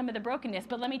free from some of the brokenness,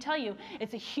 but let me tell you,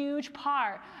 it's a huge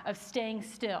part of staying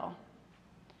still.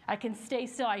 I can stay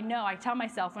still. I know. I tell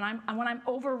myself when I'm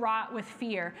overwrought with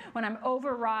fear, when I'm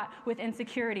overwrought with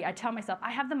insecurity, I tell myself,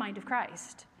 I have the mind of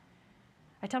Christ.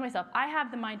 I tell myself, I have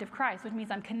the mind of Christ, which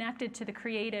means I'm connected to the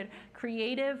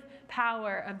creative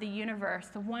power of the universe,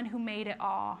 the one who made it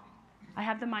all. I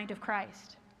have the mind of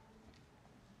Christ.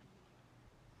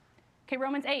 Okay,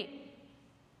 Romans 8.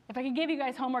 If I could give you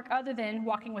guys homework other than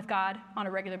walking with God on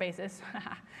a regular basis,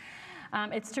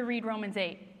 it's to read Romans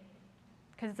 8.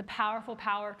 Because it's a powerful,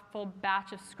 powerful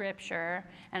batch of scripture.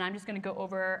 And I'm just going to go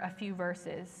over a few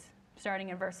verses, starting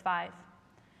in verse 5.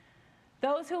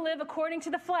 Those who live according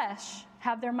to the flesh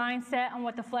have their mind set on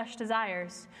what the flesh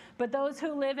desires. But those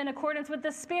who live in accordance with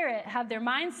the Spirit have their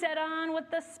mind set on what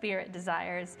the Spirit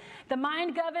desires. The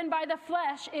mind governed by the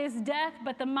flesh is death,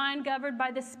 but the mind governed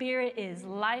by the Spirit is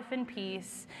life and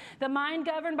peace. The mind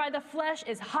governed by the flesh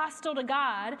is hostile to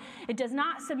God. It does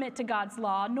not submit to God's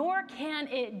law, nor can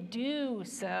it do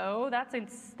so.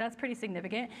 That's pretty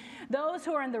significant. Those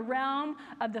who are in the realm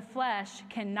of the flesh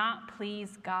cannot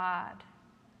please God.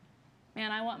 Man,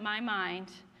 I want my mind.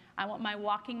 I want my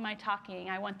walking, my talking.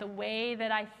 I want the way that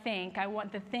I think. I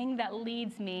want the thing that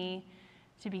leads me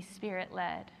to be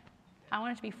Spirit-led. I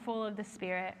want it to be full of the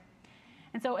Spirit.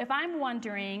 And so if I'm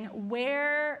wondering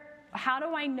how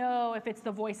do I know if it's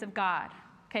the voice of God?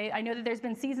 Okay, I know that there's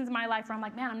been seasons in my life where I'm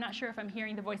like, man, I'm not sure if I'm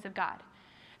hearing the voice of God.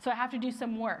 So I have to do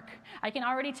some work. I can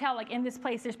already tell, like in this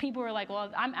place, there's people who are like, well,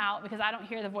 I'm out because I don't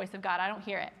hear the voice of God. I don't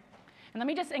hear it. And let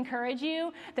me just encourage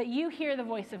you that you hear the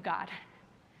voice of God.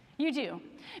 You do.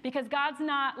 Because God's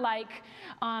not like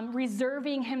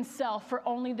reserving himself for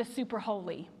only the super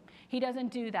holy. He doesn't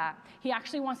do that. He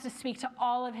actually wants to speak to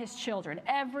all of his children.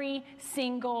 Every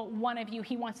single one of you,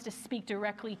 he wants to speak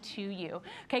directly to you.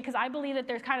 Okay, because I believe that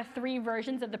there's kind of three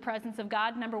versions of the presence of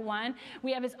God. Number one,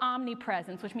 we have his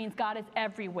omnipresence, which means God is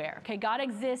everywhere. Okay, God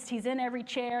exists. He's in every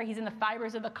chair. He's in the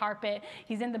fibers of the carpet.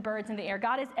 He's in the birds in the air.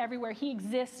 God is everywhere. He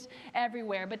exists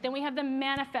everywhere. But then we have the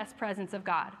manifest presence of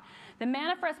God. The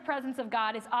manifest presence of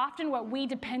God is often what we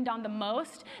depend on the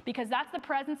most because that's the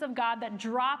presence of God that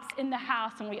drops in the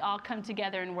house when we all come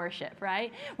together and worship,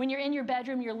 right? When you're in your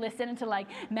bedroom, you're listening to like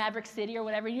Maverick City or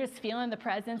whatever, you're just feeling the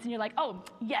presence and you're like, oh,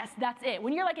 yes, that's it.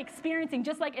 When you're like experiencing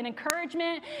just like an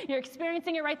encouragement, you're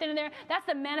experiencing it right then and there, that's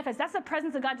the manifest. That's the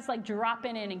presence of God just like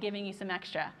dropping in and giving you some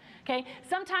extra, okay?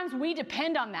 Sometimes we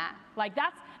depend on that. Like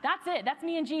that's it. That's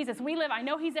me and Jesus. I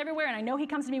know he's everywhere, and I know he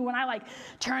comes to me when I like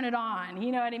turn it on.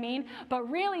 You know what I mean? But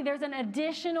really, there's an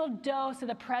additional dose of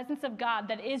the presence of God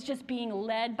that is just being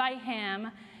led by him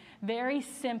very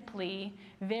simply,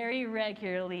 very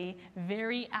regularly,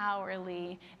 very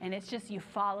hourly, and it's just you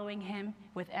following him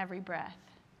with every breath.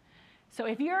 So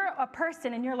if you're a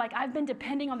person and you're like, I've been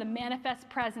depending on the manifest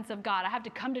presence of God, I have to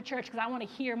come to church because I want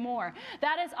to hear more.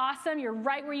 That is awesome. You're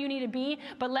right where you need to be,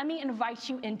 but let me invite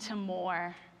you into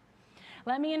more.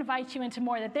 Let me invite you into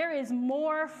more, that there is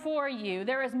more for you.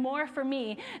 There is more for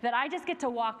me, that I just get to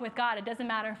walk with God. It doesn't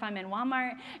matter if I'm in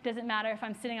Walmart. It doesn't matter if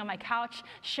I'm sitting on my couch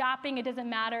shopping. It doesn't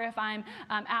matter if I'm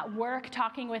at work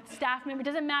talking with staff members.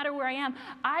 It doesn't matter where I am.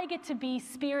 I get to be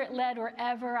Spirit-led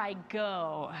wherever I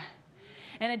go.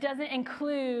 And it doesn't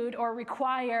include or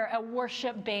require a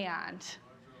worship band.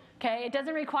 Okay, it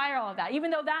doesn't require all of that,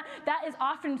 even though that is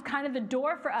often kind of the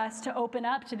door for us to open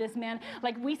up to this man.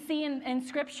 Like we see in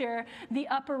Scripture, the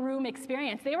upper room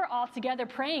experience. They were all together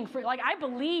praying for, like, I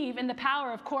believe in the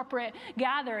power of corporate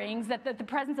gatherings, that the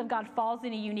presence of God falls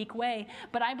in a unique way,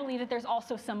 but I believe that there's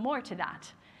also some more to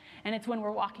that. And it's when we're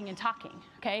walking and talking,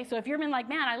 okay? So if you're like,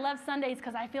 man, I love Sundays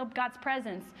because I feel God's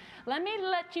presence, let me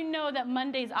let you know that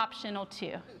Monday's optional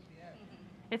too.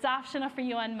 It's optional for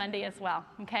you on Monday as well,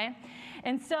 okay?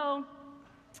 And so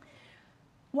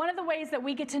one of the ways that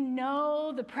we get to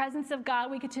know the presence of God,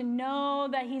 we get to know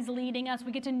that he's leading us,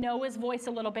 we get to know his voice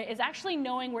a little bit, is actually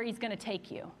knowing where he's going to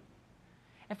take you.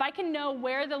 If I can know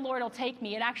where the Lord will take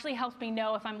me, it actually helps me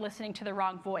know if I'm listening to the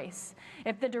wrong voice.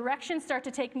 If the directions start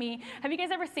to take me, have you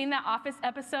guys ever seen that Office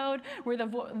episode where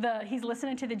he's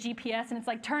listening to the GPS and it's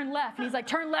like, turn left, and he's like,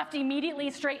 turn left immediately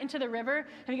straight into the river?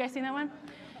 Have you guys seen that one?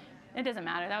 It doesn't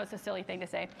matter. That was a silly thing to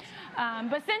say.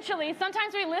 But essentially,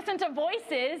 sometimes we listen to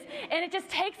voices, and it just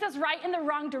takes us right in the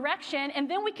wrong direction, and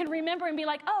then we can remember and be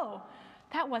like, oh,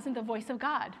 that wasn't the voice of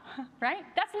God, right?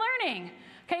 That's learning.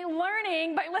 Okay,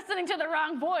 learning by listening to the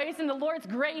wrong voice and the Lord's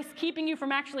grace keeping you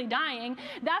from actually dying,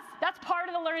 that's part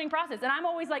of the learning process. And I'm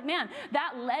always like, man,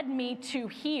 that led me to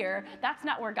here. That's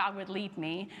not where God would lead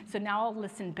me, so now I'll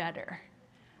listen better.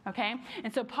 Okay?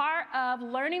 And so part of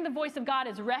learning the voice of God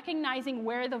is recognizing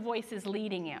where the voice is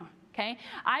leading you. Okay?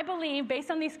 I believe,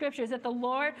 based on these scriptures, that the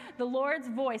Lord's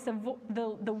voice,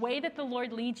 the way that the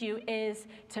Lord leads you is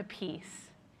to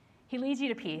peace. He leads you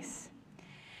to peace.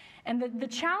 And the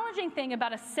challenging thing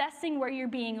about assessing where you're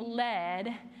being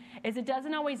led is it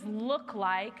doesn't always look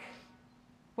like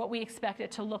what we expect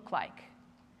it to look like.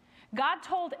 God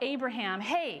told Abraham,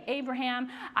 hey, Abraham,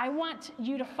 I want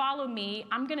you to follow me.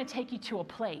 I'm going to take you to a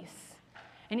place.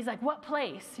 And he's like, what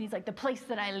place? And he's like, the place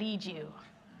that I lead you.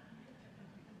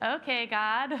 Okay,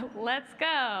 God, let's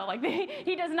go. Like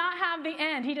he does not have the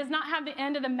end. He does not have the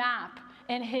end of the map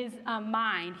in his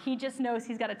mind. He just knows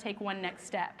he's got to take one next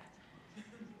step.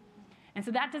 And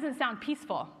so that doesn't sound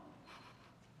peaceful.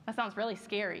 That sounds really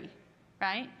scary,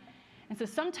 right? And so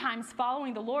sometimes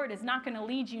following the Lord is not going to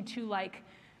lead you to like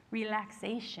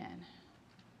relaxation,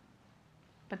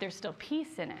 but there's still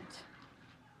peace in it.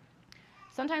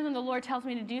 Sometimes when the Lord tells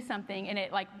me to do something and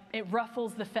it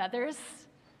ruffles the feathers,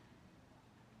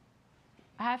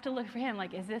 I have to look for him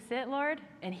like, is this it, Lord?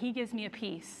 And he gives me a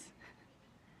peace.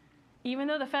 Even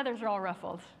though the feathers are all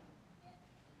ruffled.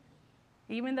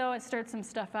 Even though it stirred some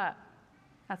stuff up.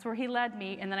 That's where he led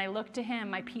me, and then I look to him,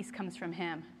 my peace comes from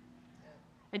him.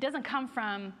 It doesn't come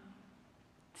from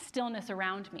stillness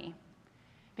around me.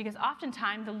 Because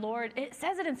oftentimes the Lord, it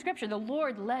says it in Scripture, the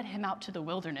Lord led him out to the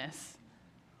wilderness.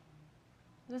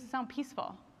 It doesn't sound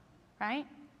peaceful, right?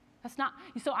 That's not,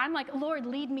 so I'm like, Lord,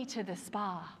 lead me to the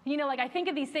spa. You know, like I think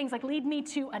of these things like lead me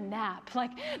to a nap.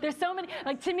 Like there's so many,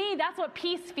 like to me, that's what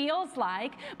peace feels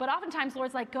like. But oftentimes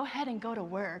Lord's like, go ahead and go to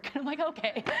work. And I'm like,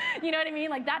 okay. You know what I mean?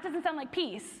 Like that doesn't sound like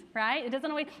peace, right? It doesn't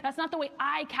always, that's not the way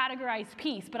I categorize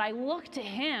peace. But I look to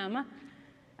him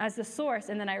as the source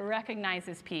and then I recognize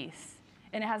his peace.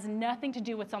 And it has nothing to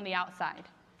do with what's on the outside.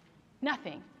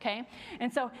 Nothing, okay?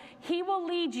 And so he will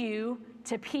lead you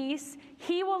to peace.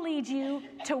 He will lead you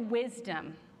to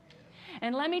wisdom.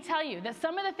 And let me tell you that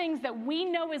some of the things that we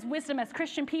know as wisdom as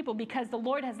Christian people, because the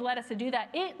Lord has led us to do that,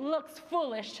 it looks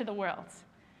foolish to the world.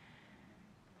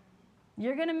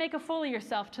 You're going to make a fool of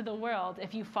yourself to the world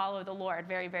if you follow the Lord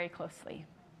very, very closely.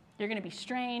 You're going to be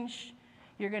strange.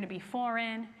 You're going to be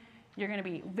foreign. You're going to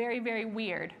be very, very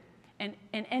weird. In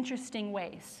interesting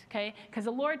ways, okay? Because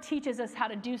the Lord teaches us how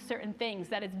to do certain things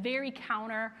that is very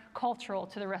counter-cultural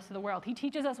to the rest of the world. He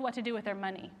teaches us what to do with our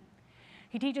money.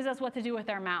 He teaches us what to do with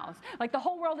our mouths. Like the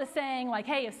whole world is saying, like,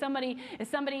 hey, if somebody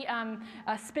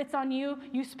spits on you,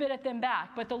 you spit at them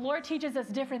back. But the Lord teaches us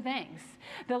different things.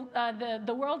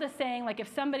 The world is saying, like,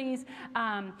 if somebody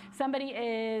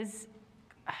is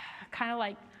kind of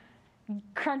like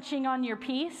crunching on your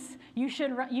peace, you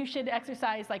should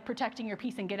exercise like protecting your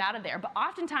peace and get out of there. But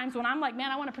oftentimes when I'm like,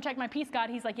 man, I want to protect my peace, God,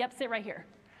 he's like, yep, sit right here.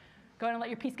 Go ahead and let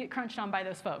your peace get crunched on by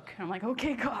those folk. And I'm like,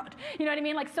 okay, God. You know what I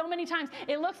mean? Like so many times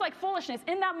it looks like foolishness.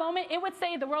 In that moment, it would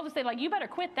say, the world would say, like, you better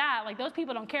quit that. Like those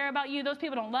people don't care about you. Those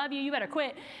people don't love you. You better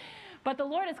quit. But the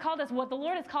Lord has called us, what the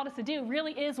Lord has called us to do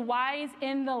really is wise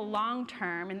in the long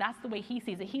term, and that's the way he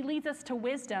sees it. He leads us to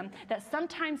wisdom that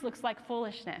sometimes looks like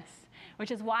foolishness, which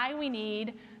is why we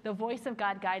need the voice of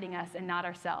God guiding us and not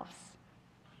ourselves.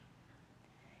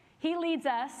 He leads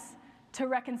us to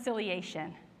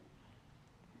reconciliation.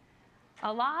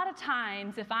 A lot of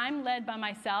times, if I'm led by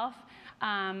myself,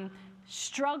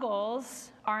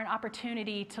 struggles are an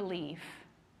opportunity to leave.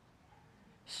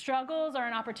 Struggles are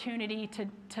an opportunity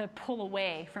to pull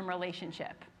away from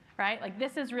relationship, right? Like,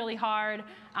 this is really hard,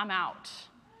 I'm out,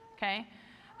 okay?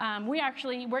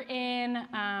 We're in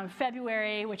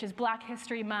February, which is Black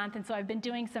History Month, and so I've been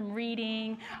doing some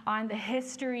reading on the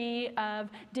history of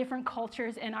different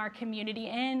cultures in our community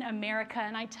in America,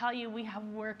 and I tell you, we have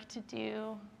work to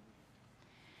do.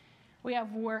 We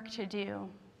have work to do.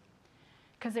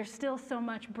 Because there's still so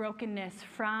much brokenness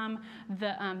from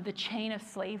the chain of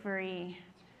slavery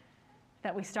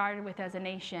that we started with as a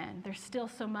nation. There's still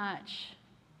so much.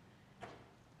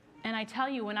 And I tell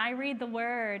you, when I read the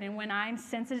Word and when I'm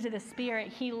sensitive to the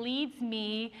Spirit, he leads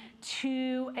me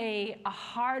to a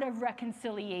heart of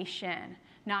reconciliation,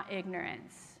 not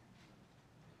ignorance.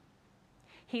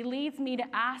 He leads me to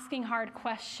asking hard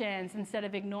questions instead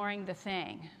of ignoring the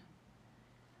thing.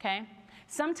 Okay?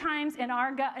 Sometimes in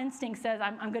our gut instinct says,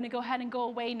 I'm going to go ahead and go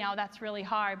away now. That's really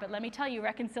hard. But let me tell you,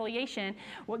 reconciliation,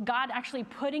 what God actually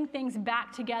putting things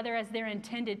back together as they're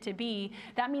intended to be,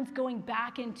 that means going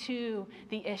back into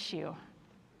the issue.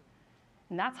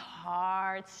 And that's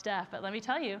hard stuff. But let me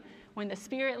tell you, when the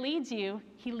Spirit leads you,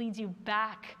 he leads you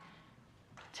back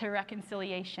to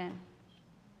reconciliation.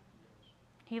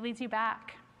 He leads you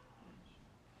back.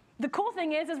 The cool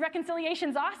thing is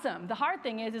reconciliation's awesome. The hard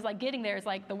thing is like getting there is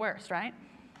like the worst, right?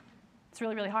 It's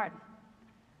really, really hard.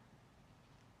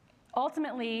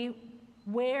 Ultimately,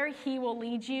 where he will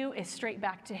lead you is straight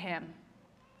back to him.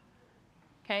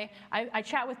 Okay? I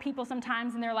chat with people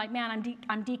sometimes and they're like, man,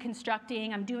 I'm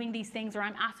deconstructing, I'm doing these things, or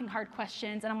I'm asking hard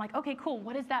questions. And I'm like, okay, cool.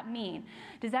 What does that mean?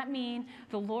 Does that mean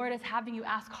the Lord is having you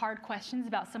ask hard questions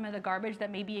about some of the garbage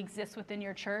that maybe exists within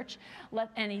your church,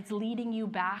 and he's leading you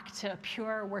back to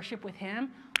pure worship with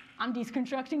him? I'm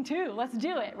deconstructing too. Let's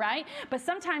do it, right? But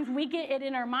sometimes we get it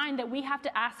in our mind that we have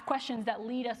to ask questions that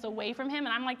lead us away from him.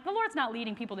 And I'm like, the Lord's not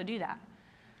leading people to do that.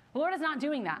 The Lord is not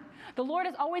doing that. The Lord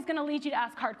is always going to lead you to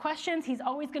ask hard questions. He's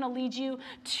always going to lead you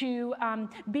to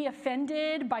be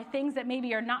offended by things that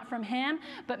maybe are not from him.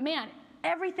 But man,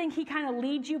 everything he kind of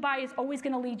leads you by is always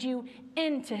going to lead you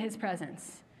into his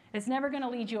presence. It's never going to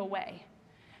lead you away.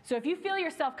 So if you feel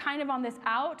yourself kind of on this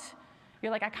out,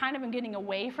 you're like, I kind of am getting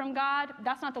away from God,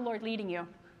 that's not the Lord leading you.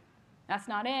 That's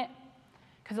not it.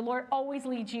 Because the Lord always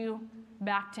leads you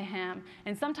back to him.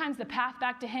 And sometimes the path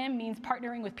back to him means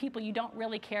partnering with people you don't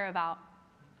really care about.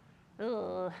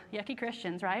 Ugh, yucky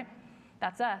Christians, right?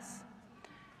 That's us.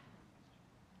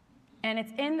 And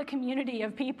it's in the community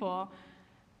of people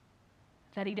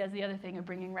that he does the other thing of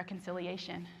bringing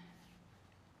reconciliation.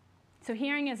 So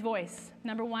hearing his voice,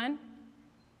 number one,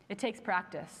 it takes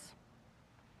practice.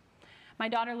 My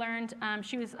daughter learned,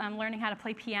 she was learning how to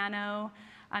play piano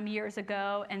years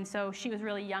ago, and so she was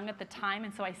really young at the time,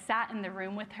 and so I sat in the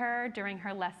room with her during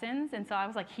her lessons, and so I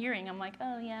was like hearing, I'm like,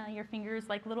 oh yeah, your fingers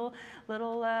like little,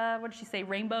 what did she say,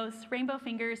 rainbow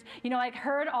fingers. You know, I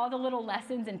heard all the little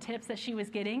lessons and tips that she was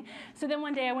getting. So then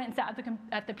one day I went and sat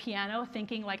at the piano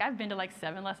thinking, like, I've been to like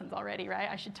 7 lessons already, right?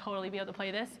 I should totally be able to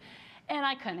play this. And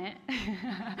I couldn't.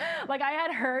 Like, I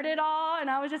had heard it all, and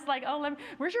I was just like, oh,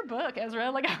 where's your book,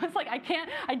 Ezra? Like, I was like,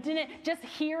 I didn't, just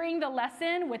hearing the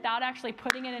lesson without actually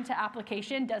putting it into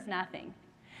application does nothing.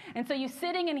 And so you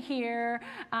sitting in here,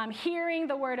 hearing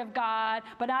the word of God,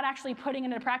 but not actually putting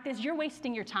it into practice, you're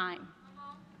wasting your time.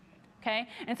 Okay?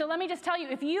 And so let me just tell you,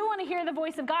 if you want to hear the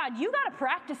voice of God, you got to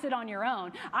practice it on your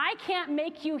own. I can't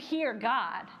make you hear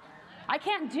God. I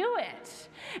can't do it.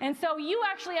 And so you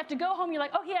actually have to go home. You're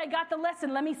like, okay, I got the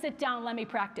lesson. Let me sit down. Let me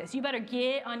practice. You better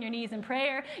get on your knees in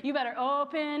prayer. You better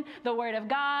open the Word of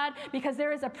God, because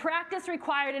there is a practice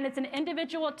required, and it's an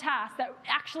individual task that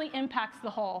actually impacts the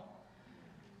whole.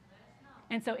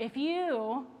 And so if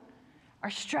you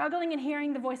are struggling in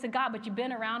hearing the voice of God, but you've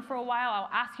been around for a while, I'll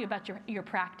ask you about your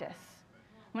practice.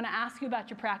 I'm going to ask you about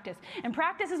your practice. And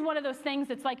practice is one of those things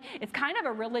that's like, it's kind of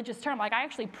a religious term. Like, I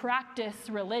actually practice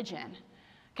religion.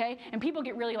 Okay? And people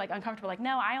get really like uncomfortable. Like,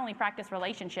 no, I only practice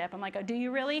relationship. I'm like, oh, do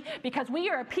you really? Because we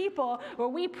are a people where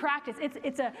we practice.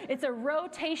 It's a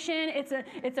rotation.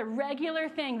 It's a regular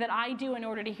thing that I do in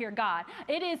order to hear God.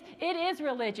 It is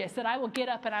religious that I will get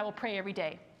up and I will pray every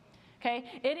day. Okay?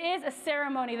 It is a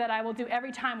ceremony that I will do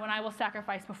every time when I will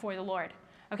sacrifice before the Lord.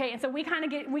 Okay, and so we kind of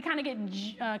get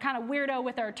kind of weirdo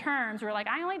with our terms. We're like,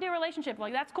 I only do relationship.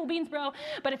 Like, that's cool beans, bro.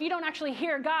 But if you don't actually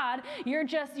hear God,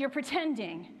 you're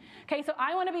pretending. Okay, so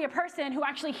I want to be a person who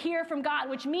actually hear from God,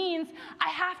 which means I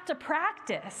have to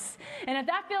practice. And if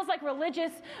that feels like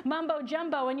religious mumbo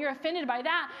jumbo and you're offended by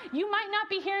that, you might not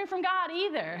be hearing from God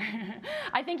either.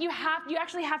 I think you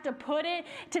actually have to put it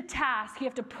to task. You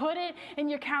have to put it in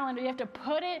your calendar. You have to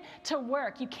put it to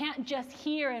work. You can't just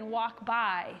hear and walk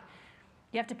by.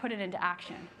 You have to put it into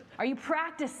action. Are you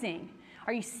practicing?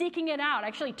 Are you seeking it out,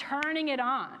 actually turning it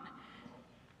on?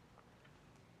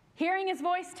 Hearing his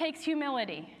voice takes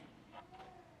humility.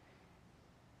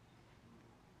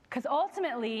 Because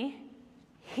ultimately,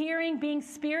 being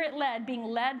spirit-led, being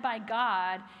led by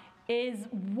God, is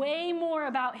way more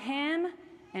about him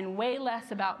and way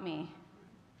less about me.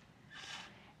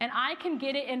 And I can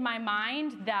get it in my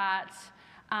mind that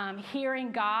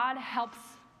hearing God helps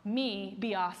me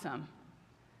be awesome.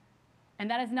 And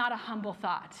that is not a humble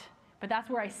thought, but that's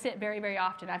where I sit very, very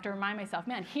often. I have to remind myself,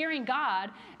 man, hearing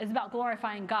God is about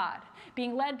glorifying God.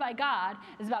 Being led by God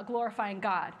is about glorifying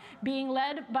God. Being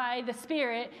led by the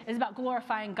Spirit is about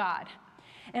glorifying God.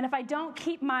 And if I don't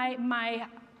keep my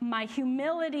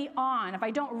humility on, if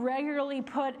I don't regularly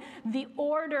put the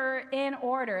order in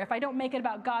order, if I don't make it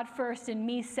about God first and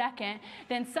me second,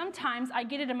 then sometimes I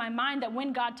get it in my mind that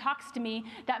when God talks to me,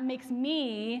 that makes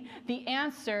me the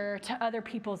answer to other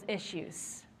people's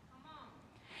issues.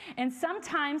 And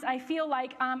sometimes I feel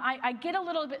like I get a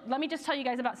little bit, let me just tell you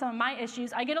guys about some of my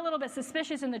issues. I get a little bit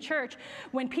suspicious in the church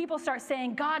when people start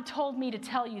saying, God told me to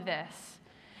tell you this.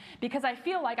 Because I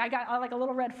feel like I got like a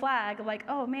little red flag, like,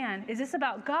 oh man, is this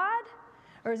about God?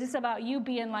 Or is this about you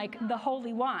being like the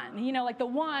Holy One? You know, like the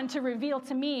one to reveal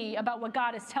to me about what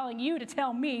God is telling you to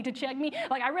tell me, to check me.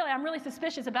 Like I'm really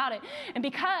suspicious about it. And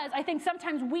because I think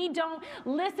sometimes we don't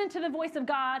listen to the voice of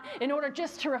God in order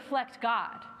just to reflect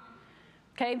God.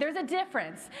 Okay, there's a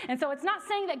difference. And so it's not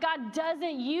saying that God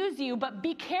doesn't use you, but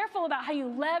be careful about how you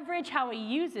leverage how he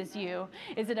uses you.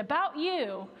 Is it about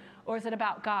you or is it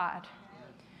about God?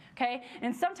 Okay,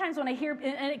 and sometimes when I hear,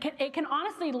 and it can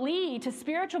honestly lead to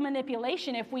spiritual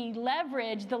manipulation if we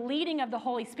leverage the leading of the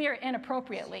Holy Spirit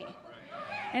inappropriately.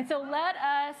 And so let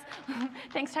us,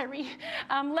 thanks Tyree,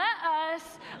 let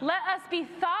us be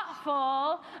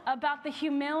thoughtful about the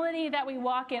humility that we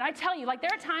walk in. I tell you, like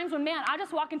there are times when, man, I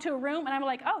just walk into a room and I'm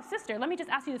like, oh, sister, let me just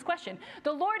ask you this question.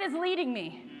 The Lord is leading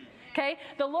me. Okay,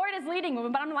 the Lord is leading me,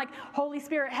 but I'm like, Holy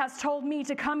Spirit has told me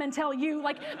to come and tell you.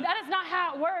 Like, that is not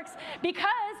how it works, because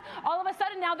all of a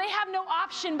sudden now they have no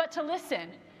option but to listen.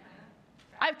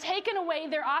 I've taken away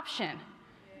their option.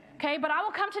 Okay, but I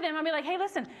will come to them and I'll be like, hey,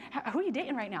 listen, who are you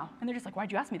dating right now? And they're just like,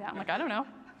 why'd you ask me that? I'm like, I don't know.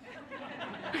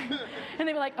 And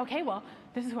they'd be like, okay, well,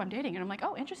 this is who I'm dating. And I'm like,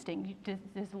 oh, interesting.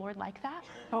 Does the Lord like that?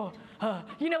 Oh,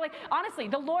 you know, like, honestly,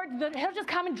 the Lord, he'll just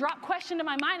come and drop question to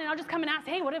my mind, and I'll just come and ask,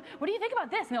 hey, what do you think about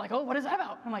this? And they're like, oh, what is that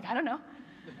about? I'm like, I don't know.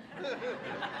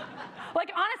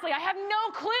 Like, honestly, I have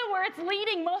no clue where it's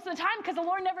leading most of the time because the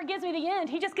Lord never gives me the end.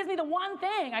 He just gives me the one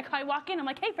thing. I walk in, I'm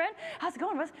like, hey, friend, how's it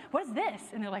going? What is this?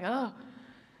 And they're like, oh.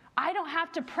 I don't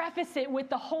have to preface it with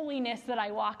the holiness that I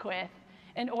walk with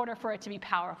in order for it to be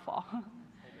powerful.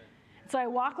 So I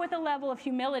walk with a level of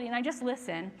humility, and I just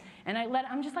listen, and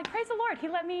I'm just like, praise the Lord. He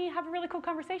let me have a really cool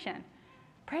conversation.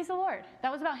 Praise the Lord.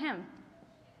 That was about him.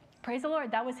 Praise the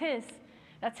Lord. That was his.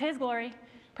 That's his glory.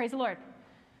 Praise the Lord.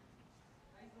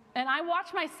 And I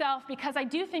watch myself because I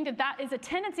do think that is a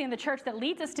tendency in the church that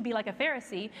leads us to be like a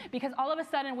Pharisee, because all of a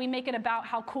sudden we make it about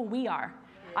how cool we are.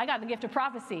 I got the gift of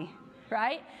prophecy.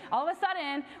 Right? All of a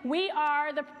sudden, we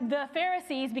are the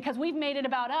Pharisees because we've made it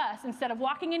about us instead of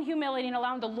walking in humility and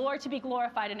allowing the Lord to be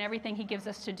glorified in everything he gives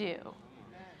us to do.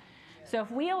 So if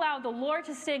we allow the Lord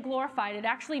to stay glorified, it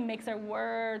actually makes our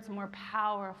words more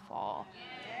powerful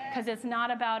because it's not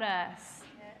about us.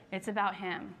 It's about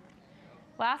him.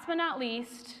 Last but not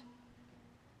least,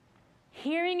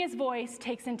 hearing his voice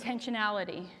takes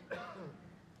intentionality. I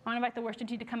want to invite the worship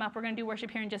team to come up. We're going to do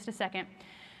worship here in just a second.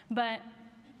 But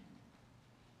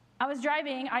I was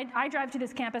driving. I drive to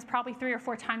this campus probably 3 or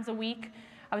 4 times a week.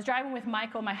 I was driving with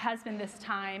Michael, my husband, this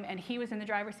time, and he was in the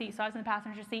driver's seat, so I was in the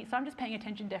passenger seat, so I'm just paying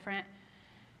attention different.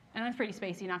 And I'm pretty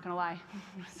spacey, not going to lie.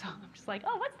 So I'm just like,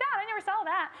 oh, what's that? I never saw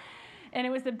that. And it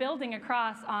was the building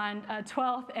across on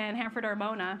 12th and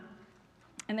Hanford-Armona,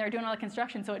 and they were doing all the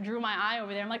construction, so it drew my eye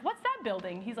over there. I'm like, what's that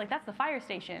building? He's like, that's the fire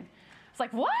station. It's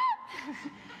like, what?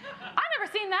 I've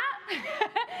ever seen that?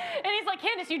 And he's like,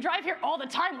 Candace, you drive here all the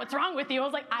time. What's wrong with you? I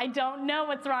was like, I don't know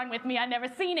what's wrong with me. I've never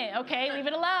seen it. Okay, leave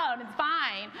it alone. It's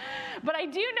fine. But I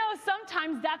do know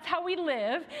sometimes that's how we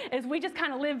live, is we just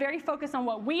kind of live very focused on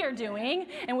what we are doing,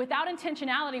 and without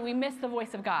intentionality, we miss the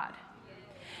voice of God.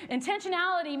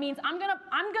 Intentionality means I'm gonna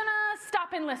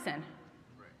stop and listen.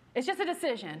 It's just a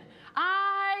decision.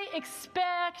 I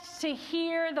expect to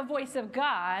hear the voice of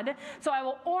God, so I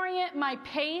will orient my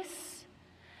pace,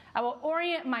 I will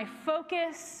orient my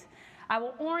focus, I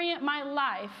will orient my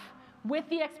life with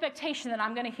the expectation that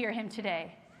I'm going to hear him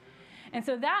today. And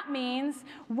so that means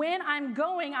when I'm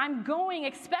going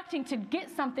expecting to get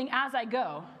something as I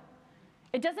go.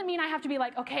 It doesn't mean I have to be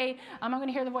like, okay, I'm going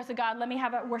to hear the voice of God. Let me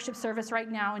have a worship service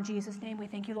right now. In Jesus' name, we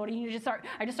thank you, Lord. And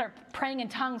I just start praying in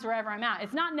tongues wherever I'm at.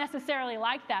 It's not necessarily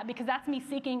like that, because that's me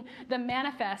seeking the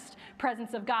manifest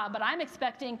presence of God. But I'm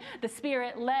expecting the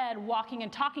Spirit-led walking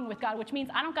and talking with God, which means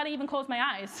I don't got to even close my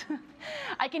eyes.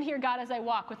 I can hear God as I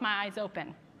walk with my eyes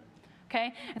open.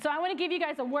 Okay? And so I want to give you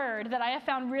guys a word that I have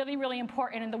found really, really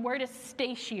important, and the word is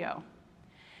statio.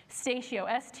 Statio,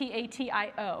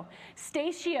 S-T-A-T-I-O.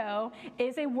 Statio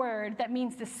is a word that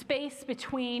means the space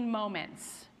between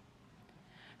moments.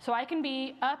 So I can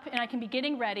be up and I can be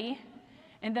getting ready,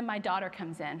 and then my daughter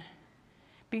comes in.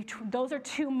 Those are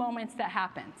two moments that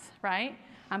happens, right?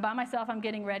 I'm by myself, I'm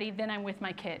getting ready, then I'm with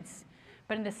my kids.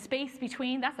 But in the space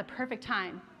between, that's the perfect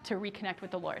time to reconnect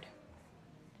with the Lord.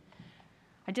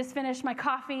 I just finished my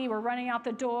coffee, we're running out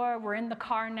the door, we're in the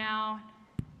car now.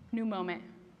 New moment.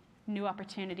 New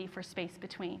opportunity for space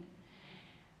between.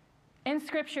 In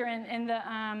Scripture, in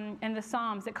the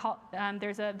Psalms,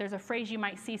 there's a phrase you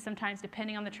might see sometimes,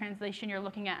 depending on the translation you're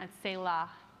looking at. It's Selah,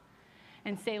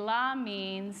 and Selah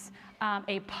means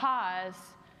a pause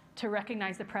to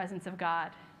recognize the presence of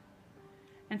God.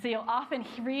 And so you'll often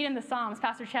read in the Psalms.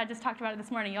 Pastor Chad just talked about it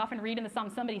this morning. You often read in the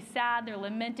Psalms somebody's sad, they're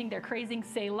lamenting, they're praising.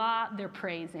 Selah, they're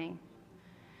praising.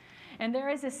 And there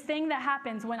is this thing that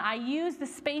happens when I use the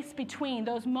space between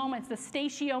those moments, the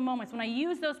statio moments, when I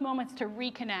use those moments to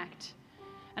reconnect.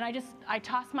 And I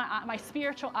toss my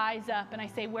spiritual eyes up and I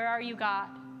say, where are you, God?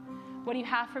 What do you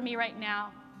have for me right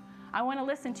now? I want to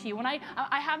listen to you. When I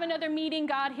have another meeting,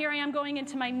 God, here I am going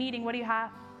into my meeting. What do you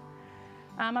have?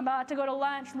 I'm about to go to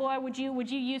lunch. Lord, would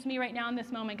you use me right now in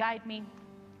this moment? Guide me.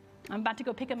 I'm about to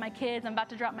go pick up my kids. I'm about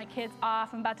to drop my kids off.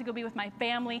 I'm about to go be with my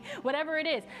family. Whatever it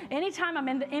is. Anytime I'm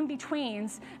in the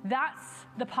in-betweens, that's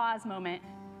the pause moment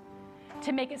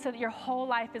to make it so that your whole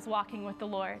life is walking with the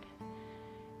Lord.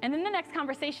 And then the next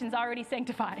conversation's already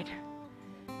sanctified.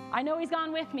 I know he's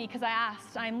gone with me because I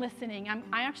asked. I'm listening.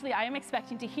 I am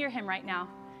expecting to hear him right now,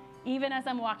 even as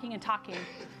I'm walking and talking.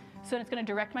 So it's going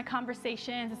to direct my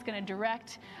conversations. It's going to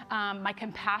direct my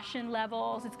compassion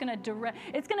levels. It's going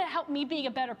to help me be a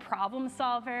better problem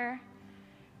solver,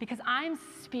 because I'm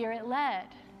Spirit-led.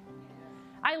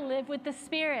 I live with the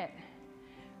Spirit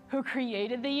who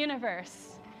created the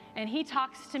universe, and he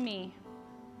talks to me.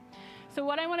 So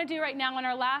what I want to do right now in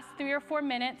our last 3 or 4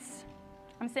 minutes,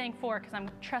 I'm saying 4 because I'm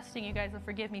trusting you guys will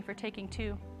forgive me for taking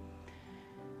 2.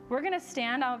 We're going to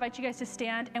stand. I'll invite you guys to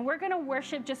stand, and we're going to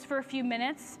worship just for a few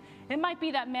minutes. It might be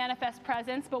that manifest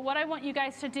presence, but what I want you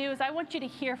guys to do is I want you to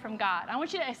hear from God. I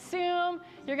want you to assume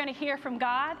you're going to hear from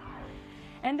God,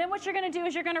 and then what you're going to do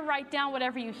is you're going to write down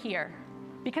whatever you hear,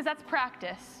 because that's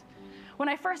practice. When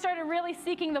I first started really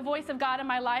seeking the voice of God in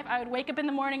my life, I would wake up in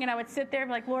the morning and I would sit there and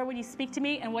be like, Lord, would you speak to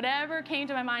me? And whatever came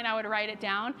to my mind, I would write it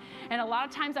down. And a lot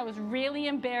of times I was really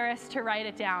embarrassed to write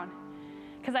it down,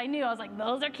 because I knew, I was like,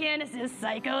 those are Candace's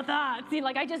psycho thoughts. See,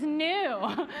 like I just knew.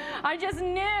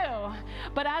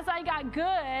 But as I got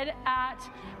good at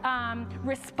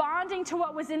responding to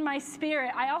what was in my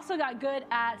spirit, I also got good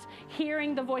at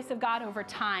hearing the voice of God over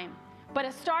time. But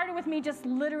it started with me just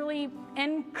literally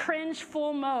in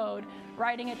cringe-full mode,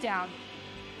 writing it down.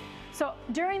 So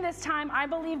during this time, I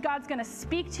believe God's going to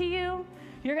speak to you.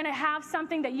 You're going to have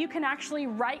something that you can actually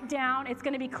write down. It's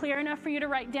going to be clear enough for you to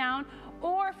write down,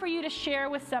 or for you to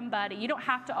share with somebody. You don't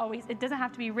have to always, it doesn't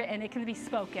have to be written, it can be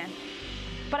spoken.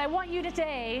 But I want you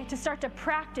today to start to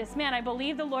practice. Man, I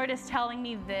believe the Lord is telling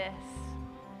me this,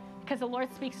 because the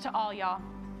Lord speaks to all y'all,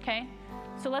 okay?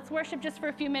 So let's worship just for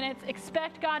a few minutes.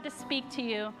 Expect God to speak to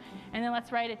you, and then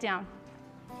let's write it down.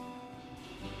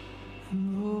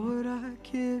 Lord, I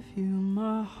give you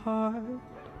my heart.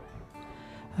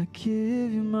 I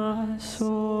give you my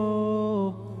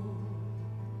soul.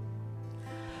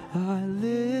 I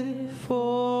live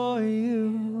for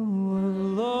you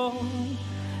alone.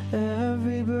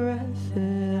 Every breath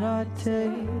that I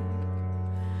take,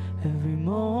 every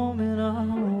moment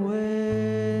I'm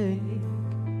awake.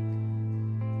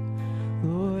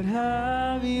 Lord,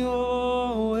 have your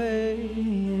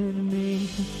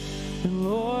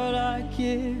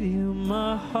give you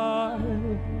my heart.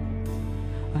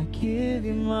 I give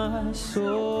you my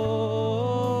soul.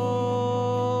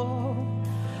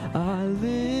 I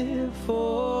live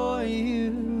for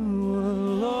you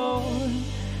alone.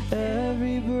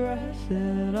 Every breath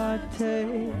that I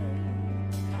take,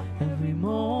 every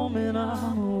moment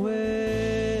I'm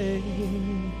awake.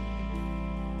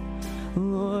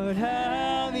 Lord,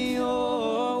 have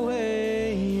your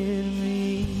way in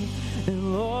me.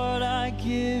 And Lord, I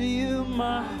give you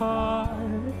my heart.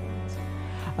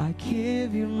 I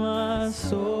give you my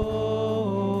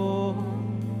soul.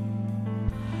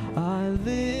 I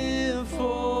live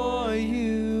for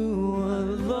you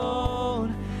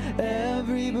alone.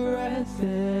 Every breath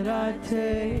that I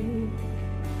take,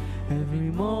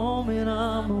 every moment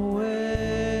I'm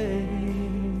awake.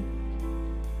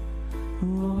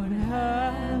 Lord,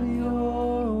 have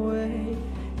your way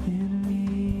in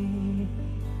me.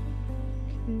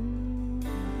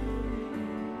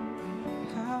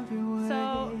 Have your way.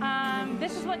 So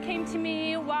this is what came to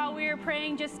me while we were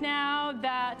praying just now,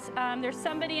 that there's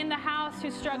somebody in the house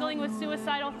who's struggling with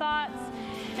suicidal thoughts.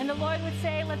 And the Lord would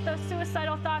say, let those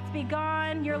suicidal thoughts be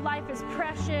gone. Your life is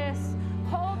precious.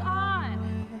 Hold on.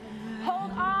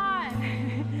 Hold on.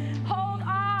 Hold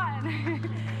on.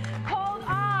 Hold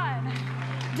on.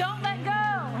 Don't let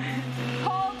go.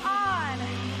 Hold on.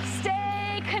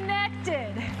 Stay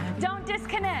connected. Don't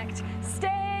disconnect.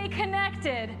 Stay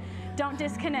connected. Don't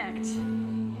disconnect.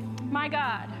 My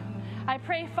God, I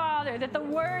pray, Father, that the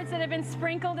words that have been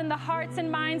sprinkled in the hearts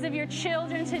and minds of your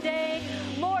children today,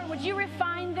 Lord, would you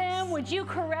refine them? Would you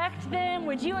correct them?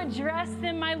 Would you address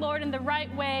them, my Lord, in the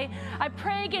right way? I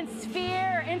pray against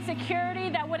fear or insecurity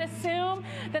that would assume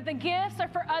that the gifts are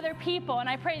for other people. And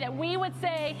I pray that we would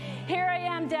say, here I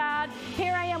am, Dad.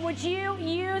 Here I am. Would you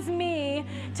use me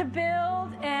to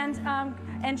build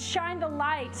and shine the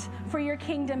light for your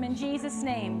kingdom in Jesus'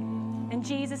 name? In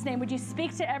Jesus' name, would you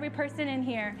speak to every person in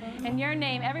here? In your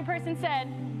name, every person said,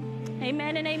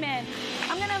 amen and amen.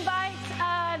 I'm going to invite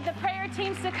the prayer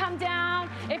teams to come down.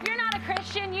 If you're not a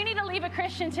Christian, you need to leave a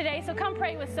Christian today, so come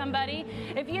pray with somebody.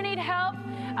 If you need help,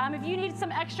 if you need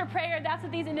some extra prayer, that's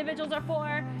what these individuals are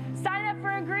for. Sign up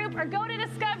for a group or go to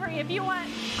Discovery if you want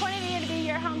Koinonia to be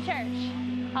your home church.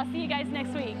 I'll see you guys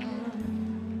next week.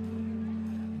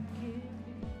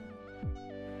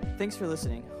 Thanks for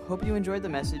listening. Hope you enjoyed the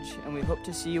message, and we hope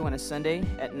to see you on a Sunday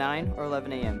at 9 or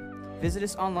 11 a.m. Visit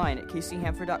us online at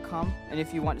kchamford.com, and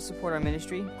if you want to support our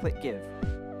ministry, click Give.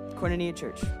 Koinonia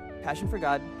Church. Passion for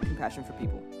God, compassion for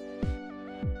people.